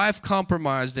my life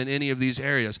compromised in any of these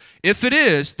areas? If it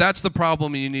is, that's the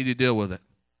problem and you need to deal with it.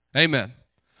 Amen.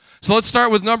 So let's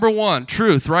start with number 1,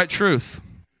 truth, right truth.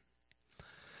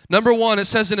 Number 1, it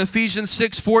says in Ephesians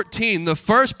 6:14, the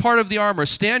first part of the armor,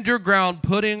 stand your ground,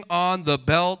 putting on the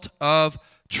belt of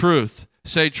truth.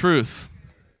 Say truth.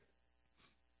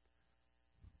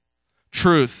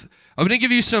 Truth. I'm going to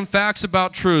give you some facts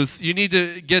about truth. You need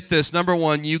to get this. Number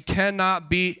 1, you cannot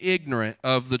be ignorant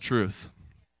of the truth.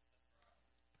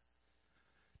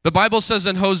 The Bible says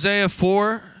in Hosea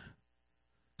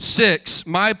 4:6,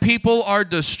 my people are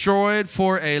destroyed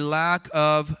for a lack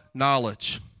of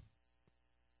knowledge.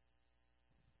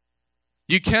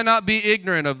 You cannot be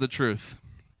ignorant of the truth.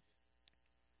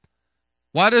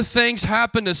 Why do things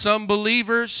happen to some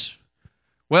believers?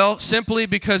 Well, simply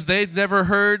because they've never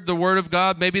heard the word of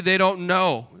God. Maybe they don't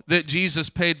know that Jesus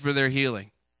paid for their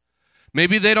healing.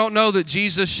 Maybe they don't know that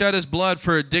Jesus shed his blood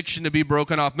for addiction to be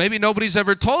broken off. Maybe nobody's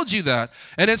ever told you that.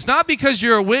 And it's not because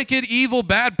you're a wicked, evil,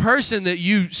 bad person that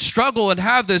you struggle and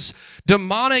have this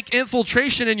demonic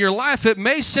infiltration in your life. It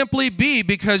may simply be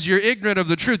because you're ignorant of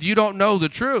the truth. You don't know the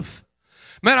truth.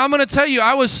 Man, I'm going to tell you,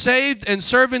 I was saved and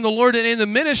serving the Lord and in the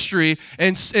ministry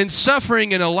and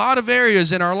suffering in a lot of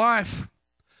areas in our life.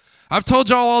 I've told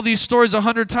y'all all these stories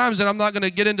 100 times, and I'm not going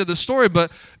to get into the story,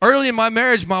 but early in my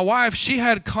marriage, my wife, she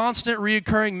had constant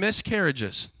reoccurring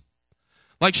miscarriages.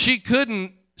 Like she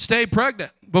couldn't stay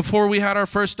pregnant before we had our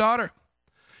first daughter.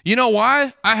 You know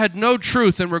why? I had no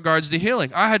truth in regards to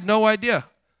healing. I had no idea.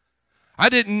 I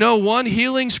didn't know one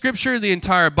healing scripture in the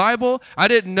entire Bible. I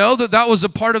didn't know that that was a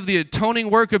part of the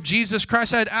atoning work of Jesus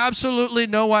Christ. I had absolutely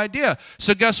no idea.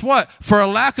 So guess what? For a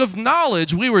lack of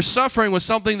knowledge, we were suffering with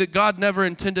something that God never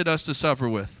intended us to suffer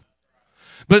with.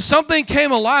 But something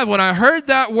came alive when I heard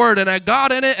that word and I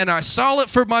got in it and I saw it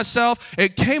for myself.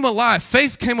 It came alive.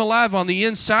 Faith came alive on the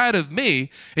inside of me.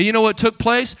 And you know what took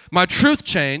place? My truth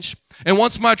changed. And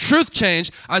once my truth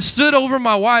changed, I stood over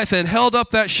my wife and held up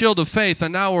that shield of faith.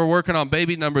 And now we're working on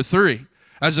baby number 3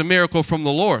 as a miracle from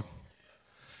the Lord.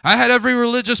 I had every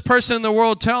religious person in the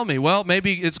world tell me, well,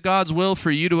 maybe it's God's will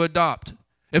for you to adopt.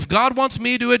 If God wants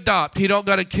me to adopt, he don't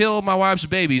got to kill my wife's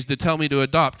babies to tell me to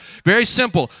adopt. Very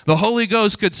simple. The Holy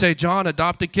Ghost could say, John,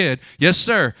 adopt a kid. Yes,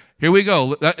 sir. Here we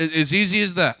go. As easy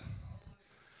as that.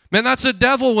 Man, that's a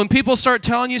devil. When people start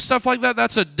telling you stuff like that,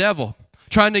 that's a devil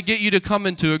trying to get you to come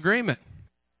into agreement.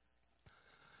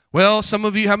 Well, some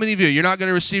of you, how many of you, you're not going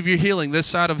to receive your healing this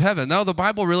side of heaven? No, the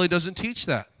Bible really doesn't teach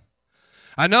that.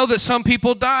 I know that some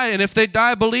people die, and if they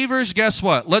die believers, guess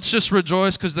what? Let's just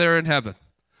rejoice because they're in heaven.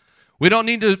 We don't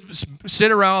need to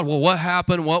sit around, well, what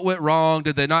happened? What went wrong?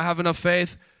 Did they not have enough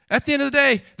faith? At the end of the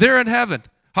day, they're in heaven.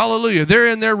 Hallelujah. They're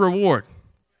in their reward.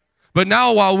 But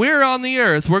now while we're on the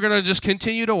earth, we're going to just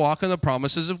continue to walk in the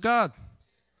promises of God.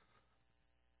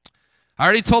 I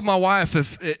already told my wife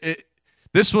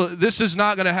this is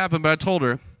not going to happen, but I told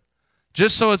her,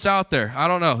 just so it's out there. I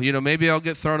don't know. Maybe I'll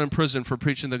get thrown in prison for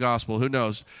preaching the gospel. Who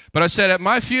knows? But I said at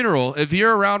my funeral, if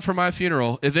you're around for my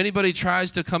funeral, if anybody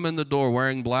tries to come in the door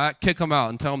wearing black, kick them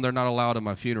out and tell them they're not allowed at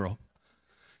my funeral.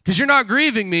 Because you're not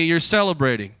grieving me, you're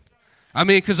celebrating. I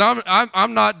mean, because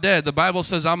I'm not dead. The Bible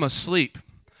says I'm asleep.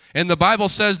 And the Bible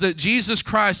says that Jesus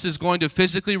Christ is going to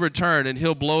physically return and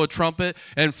he'll blow a trumpet.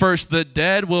 And first, the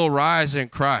dead will rise in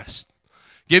Christ.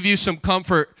 Give you some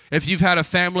comfort if you've had a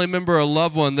family member or a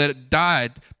loved one that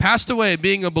died, passed away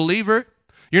being a believer.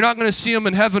 You're not going to see them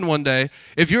in heaven one day.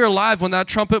 If you're alive when that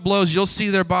trumpet blows, you'll see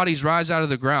their bodies rise out of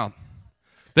the ground.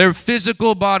 Their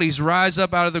physical bodies rise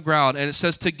up out of the ground. And it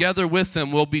says together with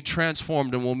them we'll be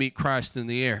transformed and we'll meet Christ in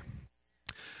the air.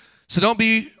 So don't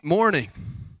be mourning.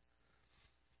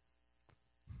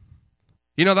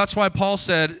 That's why Paul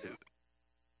said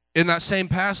in that same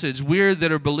passage, we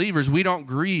that are believers, we don't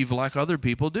grieve like other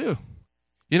people do.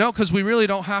 Because we really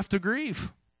don't have to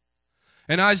grieve.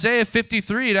 In Isaiah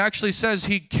 53, it actually says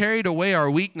he carried away our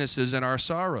weaknesses and our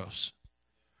sorrows.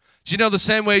 Do you know the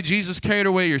same way Jesus carried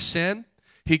away your sin,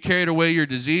 he carried away your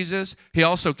diseases, he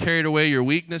also carried away your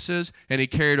weaknesses, and he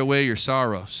carried away your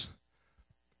sorrows.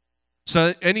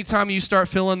 So anytime you start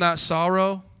feeling that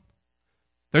sorrow,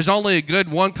 there's only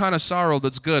one kind of sorrow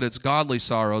that's good. It's godly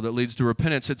sorrow that leads to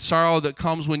repentance. It's sorrow that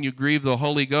comes when you grieve the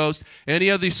Holy Ghost. Any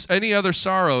other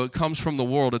sorrow, it comes from the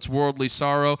world. It's worldly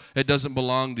sorrow. It doesn't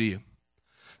belong to you.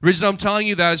 The reason I'm telling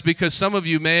you that is because some of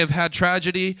you may have had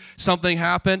tragedy, something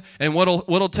happened, and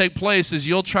what'll take place is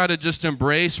you'll try to just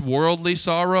embrace worldly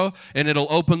sorrow, and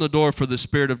it'll open the door for the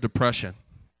spirit of depression.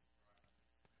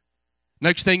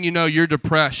 Next thing you know, you're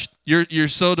depressed. You're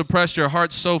so depressed, your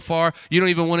heart's so far, you don't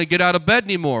even want to get out of bed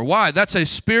anymore. Why? That's a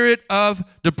spirit of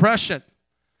depression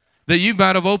that you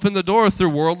might have opened the door through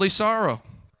worldly sorrow.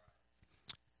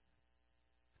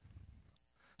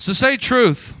 So say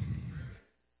truth.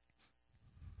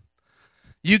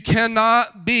 You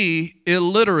cannot be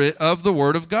illiterate of the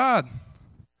Word of God.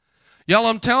 Y'all,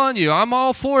 I'm telling you, I'm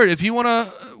all for it. If you want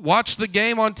to watch the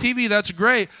game on TV, that's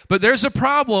great. But there's a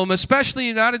problem, especially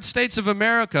in the United States of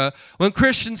America, when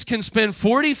Christians can spend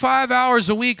 45 hours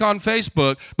a week on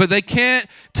Facebook, but they can't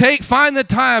find the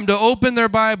time to open their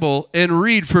Bible and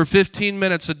read for 15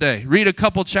 minutes a day. Read a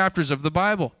couple chapters of the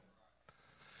Bible.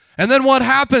 And then what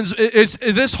happens is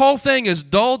this whole thing is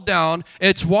dulled down,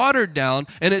 it's watered down,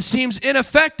 and it seems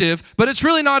ineffective, but it's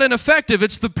really not ineffective.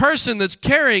 It's the person that's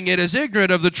carrying it is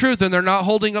ignorant of the truth, and they're not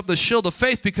holding up the shield of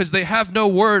faith because they have no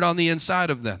word on the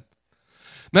inside of them.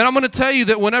 Man, I'm going to tell you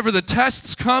that whenever the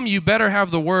tests come, you better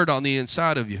have the word on the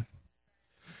inside of you.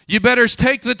 You better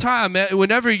take the time.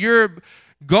 Whenever you're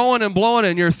going and blowing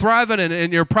and you're thriving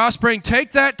and you're prospering,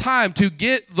 take that time to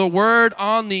get the word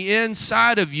on the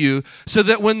inside of you so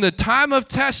that when the time of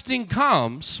testing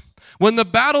comes, when the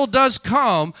battle does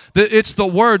come, that it's the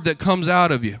word that comes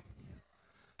out of you.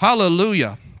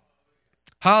 Hallelujah.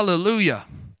 Hallelujah.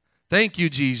 Thank you,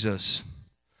 Jesus.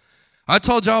 I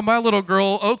told y'all my little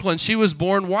girl, Oakland, she was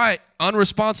born white,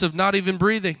 unresponsive, not even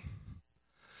breathing.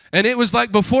 And it was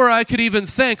like before I could even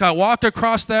think, I walked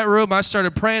across that room, I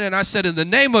started praying, and I said, in the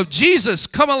name of Jesus,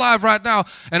 come alive right now.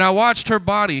 And I watched her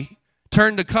body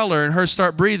turn to color and her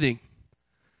start breathing.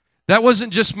 That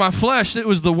wasn't just my flesh, it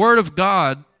was the Word of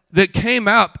God that came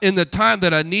out in the time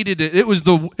that I needed it. It was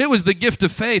the gift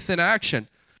of faith in action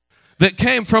that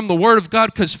came from the Word of God,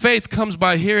 because faith comes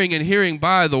by hearing and hearing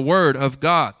by the Word of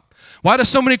God. Why do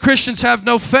so many Christians have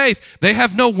no faith? They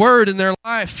have no Word in their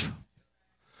life.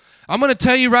 I'm going to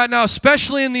tell you right now,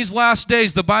 especially in these last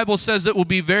days, the Bible says it will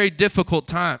be very difficult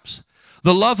times.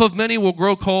 The love of many will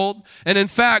grow cold. And in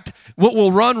fact, what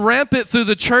will run rampant through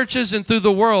the churches and through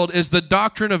the world is the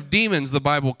doctrine of demons, the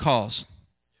Bible calls.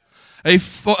 A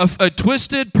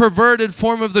twisted, perverted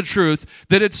form of the truth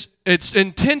that its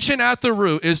intention at the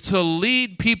root is to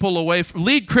lead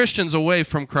Christians away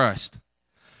from Christ.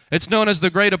 It's known as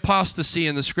the great apostasy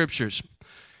in the Scriptures.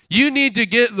 You need to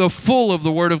get the full of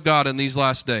the Word of God in these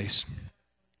last days.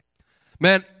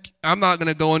 Man, I'm not going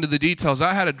to go into the details.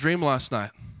 I had a dream last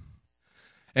night.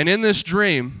 And in this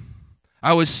dream,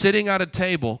 I was sitting at a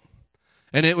table,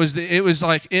 and it was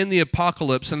like in the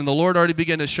apocalypse, and the Lord already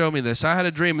began to show me this. I had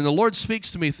a dream, and the Lord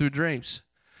speaks to me through dreams.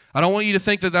 I don't want you to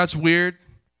think that that's weird.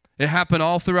 It happened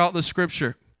all throughout the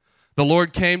Scripture. The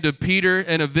Lord came to Peter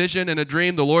in a vision and a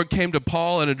dream. The Lord came to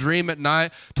Paul in a dream at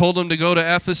night, told him to go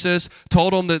to Ephesus,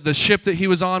 told him that the ship that he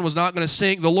was on was not going to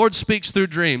sink. The Lord speaks through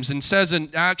dreams and says in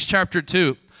Acts chapter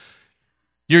 2,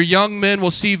 your young men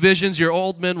will see visions, your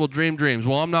old men will dream dreams.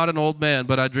 Well, I'm not an old man,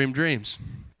 but I dream dreams.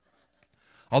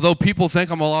 Although people think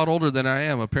I'm a lot older than I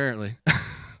am, apparently.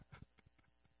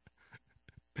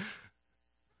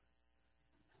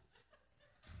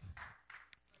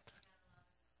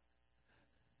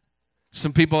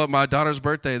 Some people at my daughter's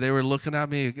birthday, they were looking at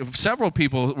me. Several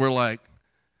people were like,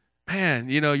 man,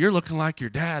 you're looking like your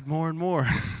dad more and more.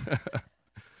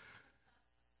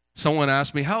 Someone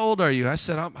asked me, how old are you? I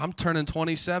said, I'm turning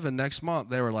 27 next month.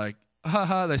 They were like, ha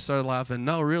ha. They started laughing.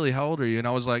 No, really, how old are you? And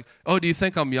I was like, oh, do you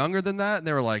think I'm younger than that? And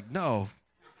they were like, no.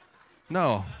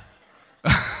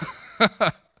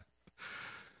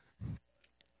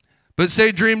 But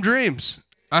say dream dreams.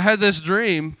 I had this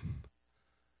dream,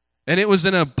 and it was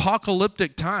an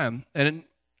apocalyptic time. And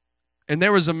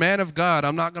there was a man of God.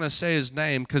 I'm not going to say his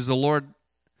name because the Lord,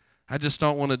 I just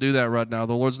don't want to do that right now.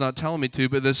 The Lord's not telling me to.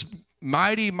 But this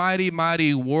mighty, mighty,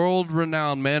 mighty,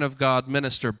 world-renowned man of God,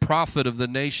 minister, prophet of the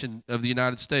nation of the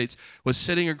United States, was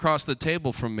sitting across the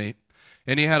table from me.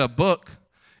 And he had a book,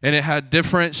 and it had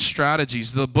different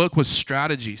strategies. The book was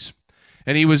strategies.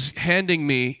 And he was handing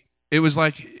me, it was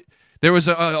like there was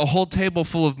a whole table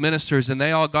full of ministers, and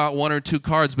they all got one or two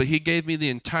cards, but he gave me the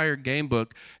entire game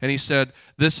book, and he said,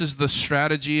 this is the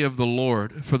strategy of the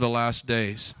Lord for the last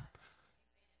days.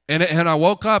 And I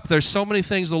woke up, there's so many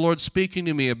things the Lord's speaking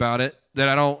to me about it that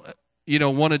I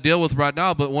don't want to deal with right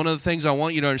now, but one of the things I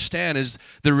want you to understand is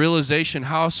the realization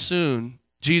how soon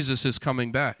Jesus is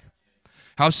coming back.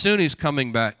 How soon he's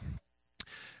coming back.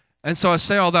 And so I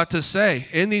say all that to say,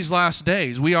 in these last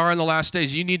days, we are in the last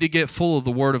days, you need to get full of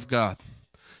the Word of God.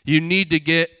 You need to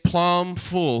get plumb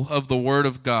full of the Word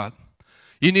of God.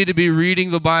 You need to be reading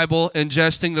the Bible,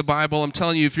 ingesting the Bible. I'm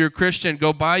telling you, if you're a Christian,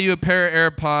 go buy you a pair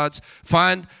of AirPods,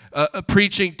 find a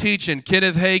preaching, teaching,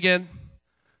 Kenneth Hagin,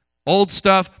 old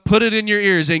stuff, put it in your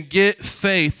ears and get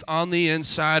faith on the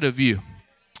inside of you.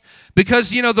 Because,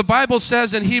 the Bible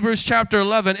says in Hebrews chapter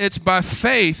 11, it's by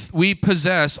faith we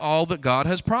possess all that God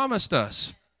has promised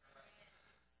us.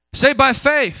 Say by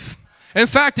faith. In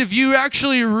fact, if you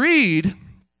actually read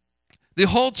the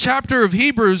whole chapter of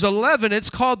Hebrews 11, it's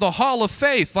called the Hall of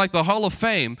Faith, like the Hall of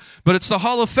Fame. But it's the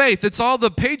Hall of Faith. It's all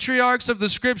the patriarchs of the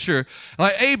Scripture,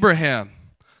 like Abraham,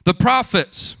 the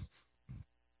prophets.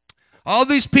 All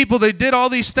these people, they did all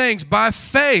these things. By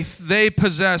faith, they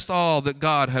possessed all that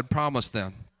God had promised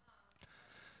them.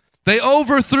 They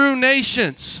overthrew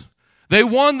nations. They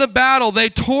won the battle. They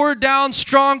tore down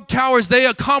strong towers. They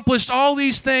accomplished all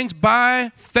these things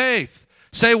by faith.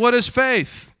 Say, what is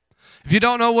faith? If you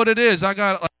don't know what it is, I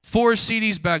got 4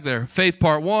 CDs back there. Faith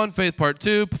part 1, faith part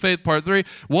 2, faith part 3.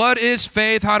 What is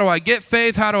faith? How do I get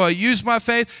faith? How do I use my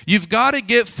faith? You've got to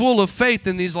get full of faith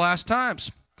in these last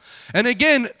times. And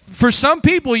again, for some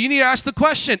people, you need to ask the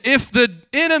question, if the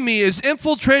enemy is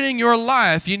infiltrating your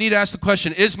life, you need to ask the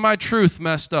question, is my truth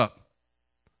messed up?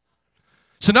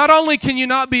 So not only can you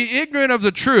not be ignorant of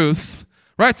the truth,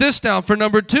 write this down for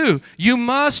number 2, you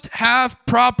must have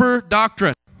proper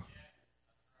doctrine.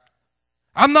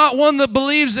 I'm not one that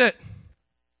believes it.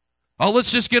 Oh,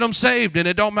 let's just get them saved, and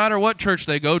it don't matter what church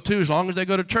they go to as long as they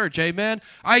go to church, amen?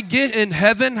 I get in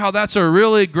heaven how that's a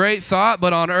really great thought,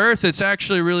 but on earth it's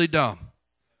actually really dumb.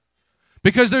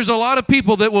 Because there's a lot of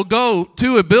people that will go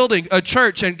to a building, a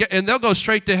church, and they'll go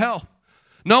straight to hell.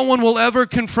 No one will ever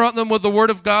confront them with the Word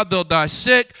of God. They'll die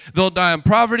sick. They'll die in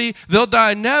poverty. They'll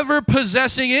die never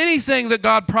possessing anything that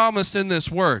God promised in this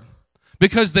Word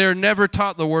because they're never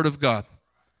taught the Word of God.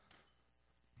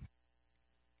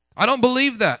 I don't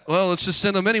believe that. Well, let's just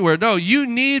send them anywhere. No, you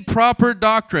need proper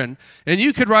doctrine. And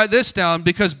you could write this down,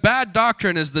 because bad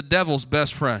doctrine is the devil's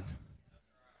best friend.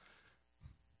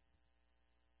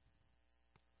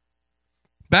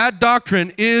 Bad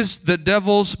doctrine is the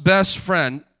devil's best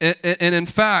friend. And in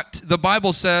fact, the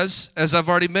Bible says, as I've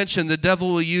already mentioned, the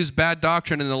devil will use bad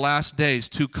doctrine in the last days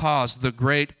to cause the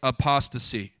great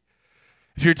apostasy.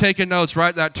 If you're taking notes,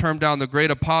 write that term down, the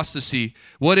great apostasy.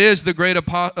 What is the great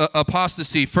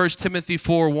apostasy? 1 Timothy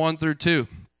 4, 1 through 2.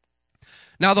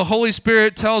 Now the Holy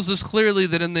Spirit tells us clearly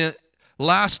that in the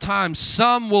last time,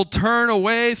 some will turn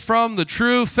away from the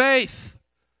true faith.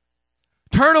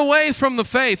 Turn away from the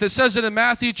faith. It says it in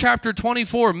Matthew chapter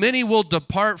 24, many will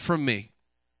depart from me.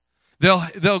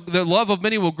 The love of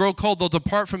many will grow cold. They'll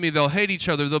depart from me. They'll hate each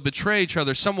other. They'll betray each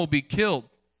other. Some will be killed.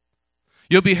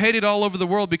 You'll be hated all over the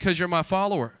world because you're my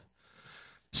follower.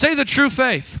 Say the true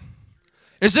faith.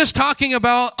 Is this talking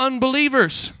about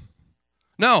unbelievers?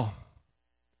 No.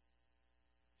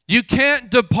 You can't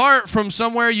depart from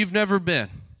somewhere you've never been.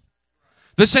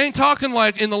 This ain't talking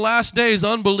like in the last days,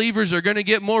 unbelievers are going to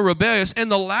get more rebellious. In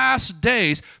the last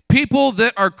days, people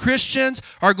that are Christians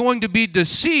are going to be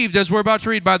deceived, as we're about to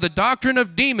read, by the doctrine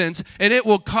of demons, and it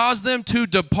will cause them to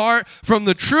depart from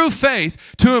the true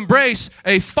faith to embrace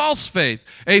a false faith,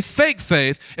 a fake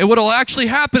faith. And what will actually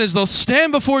happen is they'll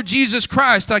stand before Jesus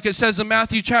Christ, like it says in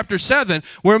Matthew chapter 7,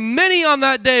 where many on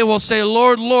that day will say,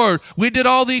 Lord, Lord, we did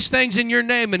all these things in your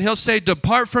name. And he'll say,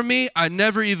 depart from me. I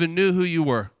never even knew who you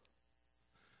were.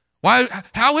 Why?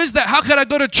 How is that? How could I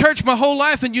go to church my whole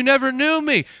life and you never knew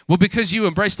me? Well, because you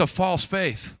embraced a false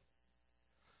faith.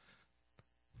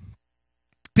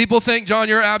 People think, John,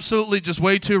 you're absolutely just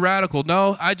way too radical.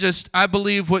 No, I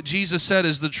believe what Jesus said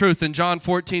is the truth. In John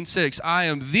 14:6, I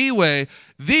am the way,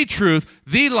 the truth,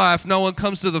 the life. No one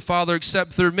comes to the Father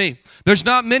except through me. There's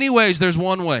not many ways, there's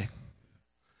one way.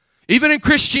 Even in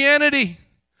Christianity,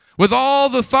 with all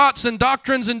the thoughts and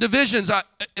doctrines and divisions,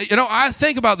 I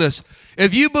think about this.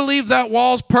 If you believe that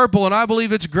wall's purple and I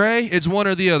believe it's gray, it's one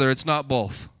or the other. It's not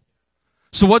both.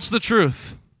 So what's the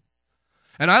truth?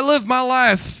 And I live my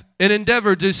life and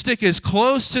endeavor to stick as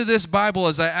close to this Bible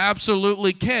as I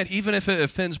absolutely can, even if it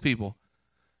offends people.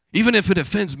 Even if it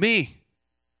offends me.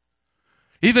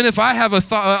 Even if I have a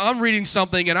thought, I'm reading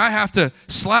something and I have to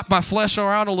slap my flesh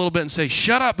around a little bit and say,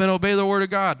 shut up and obey the Word of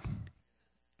God.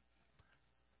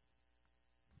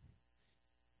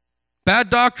 Bad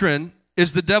doctrine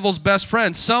is the devil's best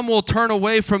friend. Some will turn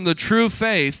away from the true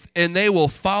faith and they will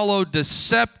follow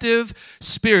deceptive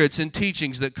spirits and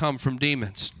teachings that come from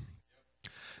demons.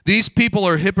 These people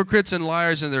are hypocrites and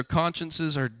liars, and their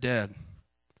consciences are dead.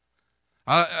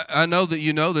 I know that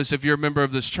you know this if you're a member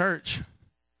of this church.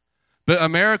 But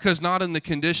America is not in the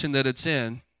condition that it's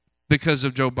in because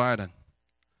of Joe Biden.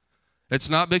 It's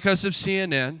not because of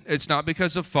CNN. It's not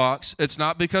because of Fox. It's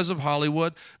not because of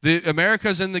Hollywood.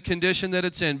 America's in the condition that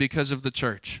it's in because of the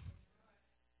church.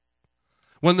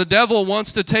 When the devil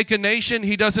wants to take a nation,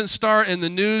 he doesn't start in the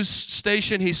news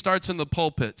station. He starts in the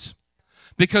pulpits.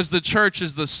 Because the church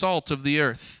is the salt of the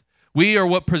earth. We are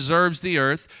what preserves the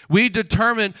earth.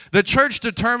 The church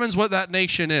determines what that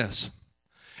nation is.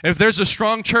 If there's a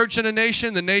strong church in a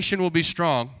nation, the nation will be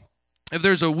strong. If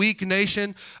there's a weak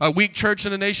nation, a weak church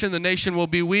in a nation, the nation will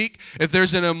be weak. If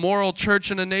there's an immoral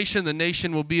church in a nation, the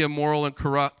nation will be immoral and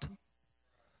corrupt.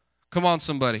 Come on,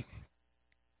 somebody.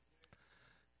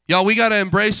 Y'all, we got to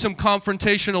embrace some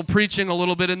confrontational preaching a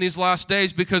little bit in these last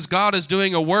days, because God is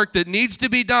doing a work that needs to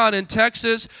be done in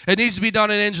Texas. It needs to be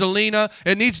done in Angelina.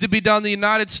 It needs to be done in the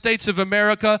United States of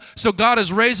America. So God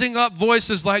is raising up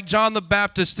voices like John the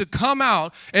Baptist to come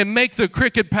out and make the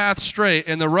crooked path straight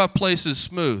and the rough places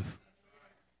smooth.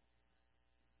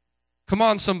 Come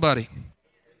on, somebody.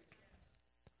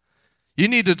 You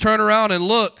need to turn around and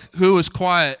look who was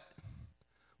quiet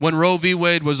when Roe v.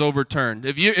 Wade was overturned.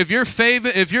 If your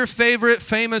favorite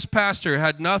famous pastor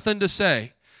had nothing to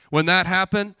say when that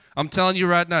happened, I'm telling you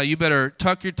right now, you better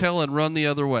tuck your tail and run the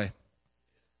other way.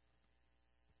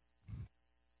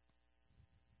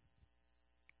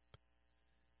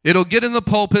 It'll get in the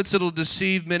pulpits. It'll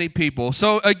deceive many people.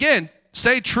 So again,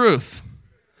 say truth.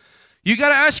 You got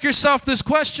to ask yourself this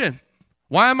question.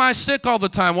 Why am I sick all the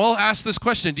time? Well, ask this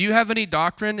question. Do you have any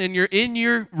doctrine in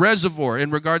your reservoir in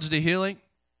regards to healing?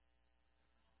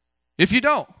 If you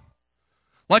don't,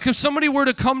 like if somebody were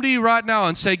to come to you right now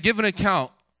and say, give an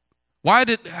account,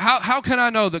 how can I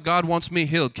know that God wants me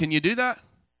healed? Can you do that?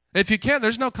 If you can't,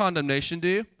 there's no condemnation, do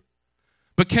you?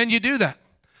 But can you do that?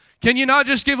 Can you not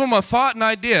just give them a thought and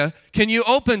idea? Can you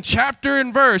open chapter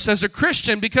and verse as a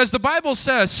Christian? Because the Bible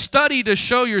says, study to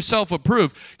show yourself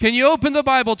approved. Can you open the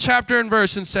Bible chapter and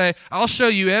verse and say, I'll show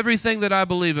you everything that I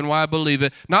believe and why I believe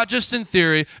it, not just in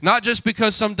theory, not just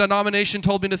because some denomination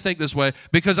told me to think this way,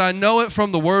 because I know it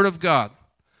from the Word of God.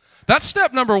 That's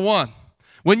step number one.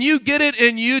 When you get it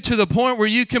in you to the point where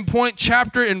you can point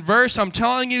chapter and verse, I'm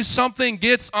telling you, something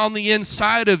gets on the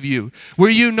inside of you, where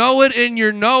you know it in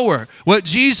your knower, what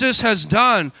Jesus has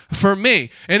done for me.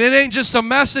 And it ain't just a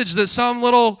message that some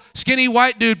little skinny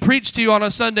white dude preached to you on a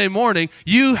Sunday morning.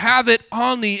 You have it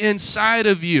on the inside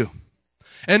of you.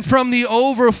 And from the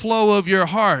overflow of your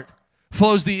heart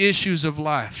flows the issues of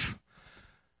life.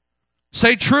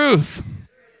 Say truth.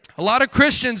 A lot of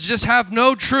Christians just have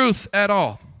no truth at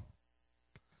all.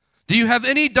 Do you have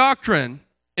any doctrine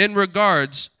in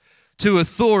regards to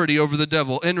authority over the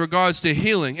devil, in regards to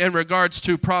healing, in regards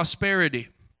to prosperity?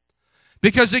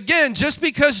 Because again, just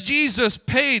because Jesus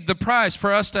paid the price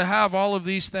for us to have all of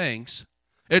these things,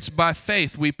 it's by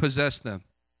faith we possess them.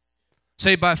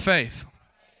 Say by faith.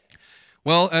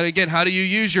 Well, and again, how do you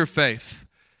use your faith?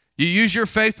 You use your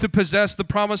faith to possess the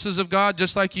promises of God,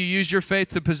 just like you use your faith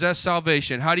to possess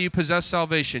salvation. How do you possess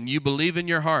salvation? You believe in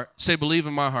your heart. Say, believe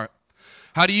in my heart.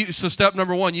 So step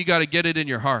number one, you got to get it in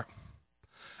your heart.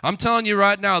 I'm telling you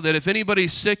right now that if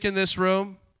anybody's sick in this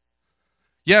room,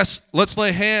 yes, let's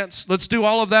lay hands, let's do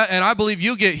all of that, and I believe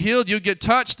you'll get healed, you'll get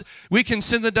touched. We can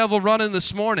send the devil running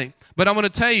this morning. But I'm going to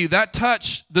tell you, that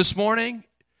touch this morning,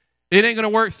 it ain't going to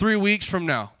work 3 weeks from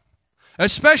now.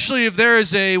 Especially if there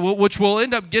is which we'll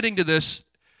end up getting to this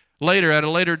later, at a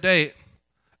later date,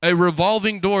 a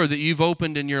revolving door that you've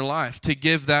opened in your life to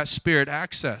give that spirit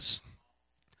access.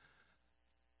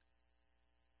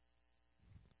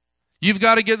 You've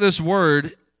got to get this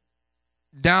word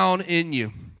down in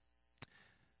you.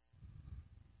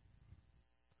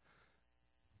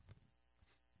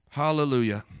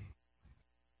 Hallelujah.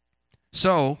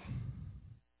 So,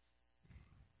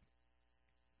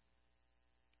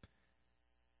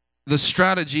 the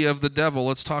strategy of the devil,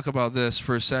 let's talk about this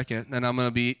for a second, and I'm going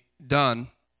to be done.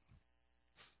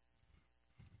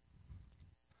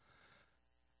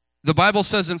 The Bible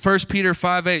says in 1 Peter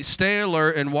 5:8, stay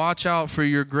alert and watch out for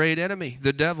your great enemy,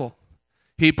 the devil.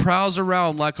 He prowls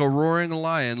around like a roaring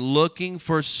lion, looking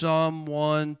for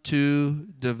someone to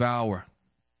devour.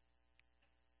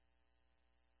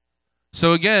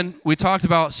 So again, we talked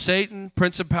about Satan,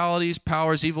 principalities,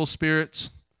 powers, evil spirits.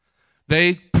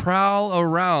 They prowl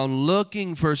around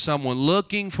looking for someone,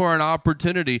 looking for an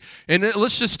opportunity. And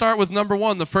let's just start with number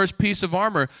one, the first piece of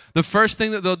armor. The first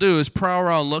thing that they'll do is prowl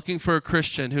around looking for a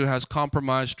Christian who has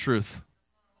compromised truth.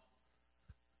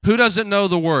 Who doesn't know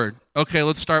the word? Okay,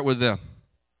 let's start with them.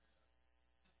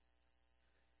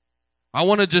 I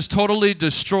want to just totally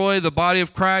destroy the body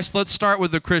of Christ. Let's start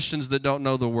with the Christians that don't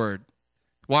know the word.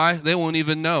 Why? They won't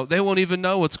even know. They won't even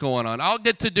know what's going on. I'll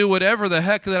get to do whatever the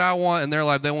heck that I want in their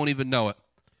life. They won't even know it.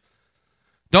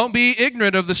 Don't be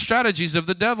ignorant of the strategies of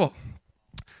the devil.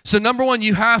 So number one,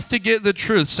 you have to get the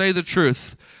truth. Say the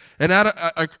truth. And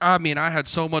I had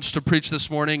so much to preach this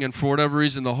morning, and for whatever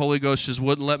reason, the Holy Ghost just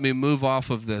wouldn't let me move off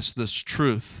of this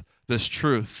truth.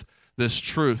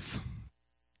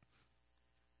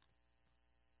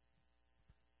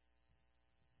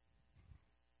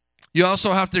 You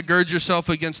also have to gird yourself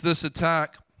against this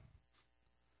attack.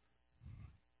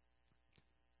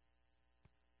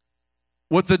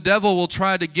 What the devil will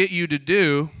try to get you to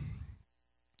do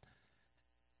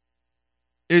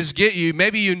is get you,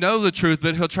 maybe you know the truth,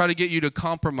 but he'll try to get you to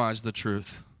compromise the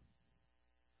truth.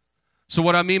 So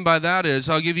what I mean by that is,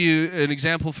 I'll give you an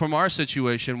example from our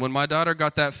situation. When my daughter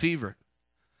got that fever,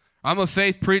 I'm a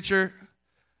faith preacher.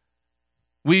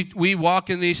 We walk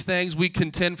in these things. We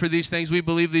contend for these things. We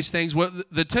believe these things. What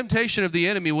the temptation of the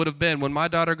enemy would have been when my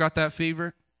daughter got that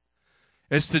fever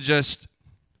is to just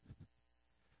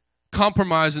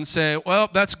compromise and say, well,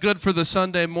 that's good for the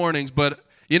Sunday mornings, but,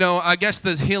 I guess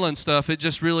this healing stuff, it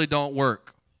just really don't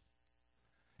work.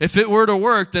 If it were to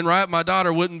work, then my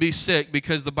daughter wouldn't be sick,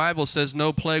 because the Bible says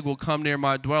no plague will come near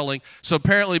my dwelling. So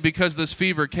apparently, because this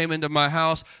fever came into my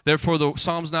house, therefore the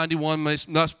Psalms 91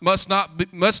 must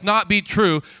not be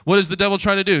true. What is the devil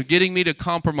trying to do? Getting me to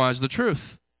compromise the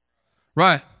truth.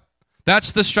 Right.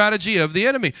 That's the strategy of the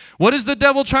enemy. What is the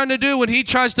devil trying to do when he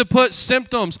tries to put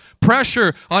symptoms,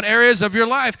 pressure on areas of your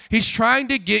life? He's trying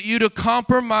to get you to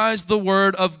compromise the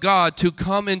word of God, to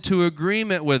come into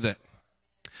agreement with it.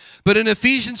 But in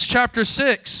Ephesians chapter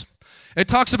 6, it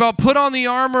talks about put on the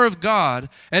armor of God,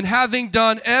 and having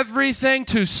done everything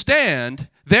to stand,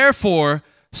 therefore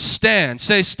stand.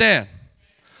 Say stand.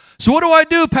 So what do I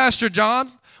do, Pastor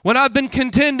John? when I've been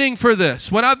contending for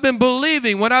this, when I've been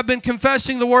believing, when I've been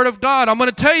confessing the Word of God, I'm going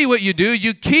to tell you what you do.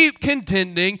 You keep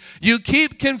contending, you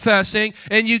keep confessing,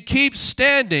 and you keep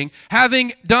standing.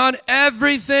 Having done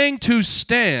everything to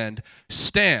stand,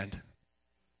 stand.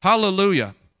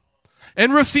 Hallelujah.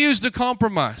 And refuse to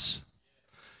compromise.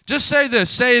 Just say this.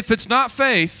 Say, if it's not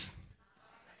faith,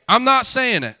 I'm not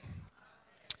saying it.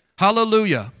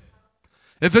 Hallelujah.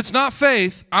 If it's not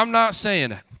faith, I'm not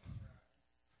saying it.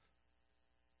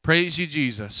 Praise you,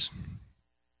 Jesus.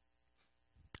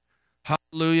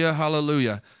 Hallelujah,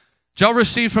 hallelujah. Did y'all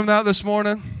receive from that this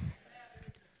morning?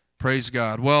 Praise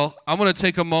God. Well, I'm going to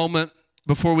take a moment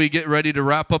before we get ready to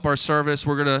wrap up our service.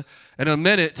 We're going to, in a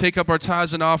minute, take up our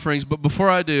tithes and offerings. But before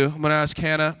I do, I'm going to ask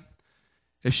Hannah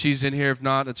if she's in here. If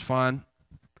not, it's fine.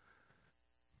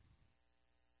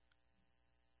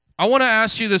 I want to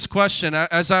ask you this question.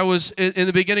 As I was in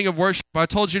the beginning of worship, I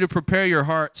told you to prepare your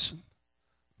hearts.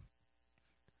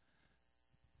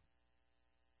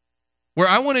 Where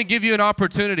I want to give you an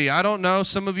opportunity. I don't know,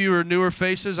 some of you are newer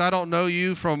faces. I don't know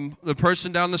you from the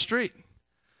person down the street.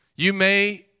 You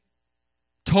may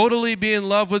totally be in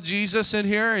love with Jesus in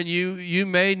here, and you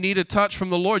may need a touch from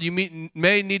the Lord. You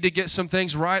may need to get some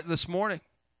things right this morning.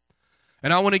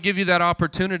 And I want to give you that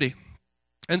opportunity.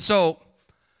 And so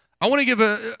I want to give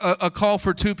a call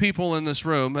for two people in this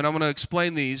room, and I'm going to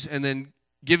explain these and then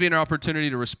give you an opportunity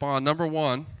to respond. Number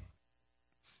one,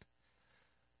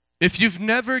 if you've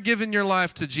never given your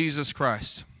life to Jesus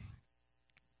Christ,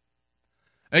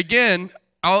 again,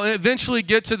 I'll eventually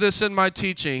get to this in my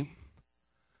teaching,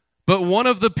 but one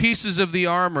of the pieces of the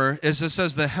armor is, it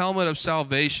says, the helmet of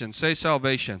salvation. Say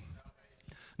salvation.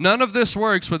 None of this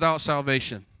works without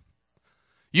salvation.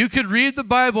 You could read the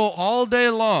Bible all day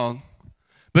long,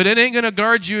 but it ain't going to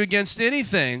guard you against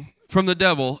anything from the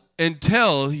devil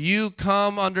until you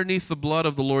come underneath the blood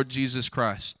of the Lord Jesus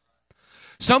Christ.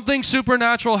 Something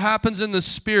supernatural happens in the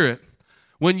Spirit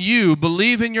when you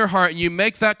believe in your heart and you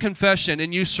make that confession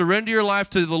and you surrender your life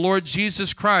to the Lord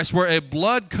Jesus Christ, where a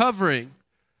blood covering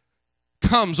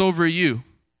comes over you.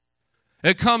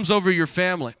 It comes over your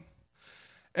family.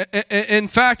 In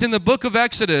fact, in the book of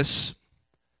Exodus,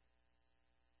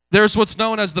 there's what's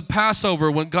known as the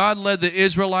Passover, when God led the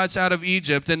Israelites out of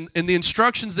Egypt. And in the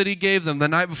instructions that he gave them the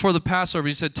night before the Passover,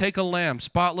 he said, take a lamb,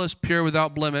 spotless, pure,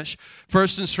 without blemish.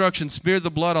 First instruction, smear the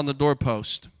blood on the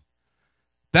doorpost.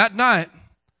 That night,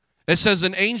 it says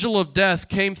an angel of death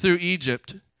came through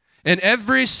Egypt. And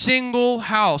every single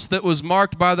house that was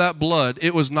marked by that blood,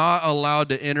 it was not allowed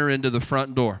to enter into the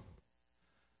front door.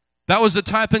 That was a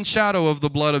type and shadow of the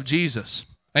blood of Jesus.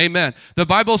 Amen. The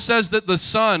Bible says that the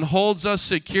Son holds us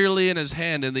securely in his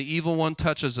hand and the evil one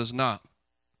touches us not.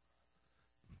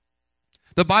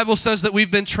 The Bible says that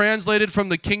we've been translated from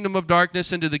the kingdom of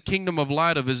darkness into the kingdom of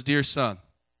light of his dear Son.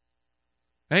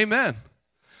 Amen.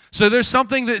 So there's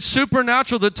something that's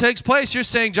supernatural that takes place. You're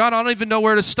saying, John, I don't even know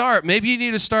where to start. Maybe you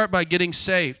need to start by getting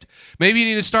saved. Maybe you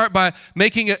need to start by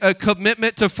making a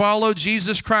commitment to follow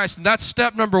Jesus Christ. And that's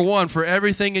step number one for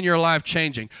everything in your life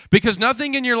changing. Because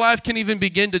nothing in your life can even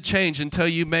begin to change until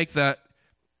you make that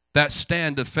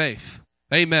stand of faith.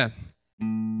 Amen.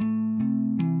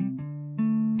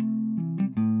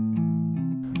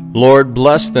 Lord,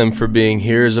 bless them for being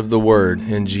hearers of the word,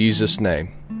 in Jesus'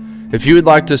 name. If you would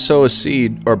like to sow a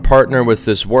seed or partner with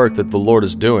this work that the Lord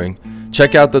is doing,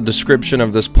 check out the description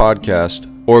of this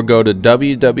podcast or go to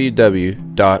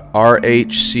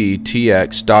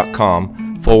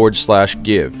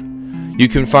www.rhctx.com/give. You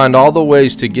can find all the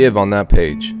ways to give on that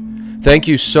page. Thank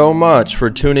you so much for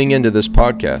tuning into this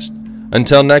podcast.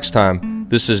 Until next time,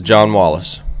 this is John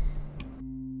Wallace.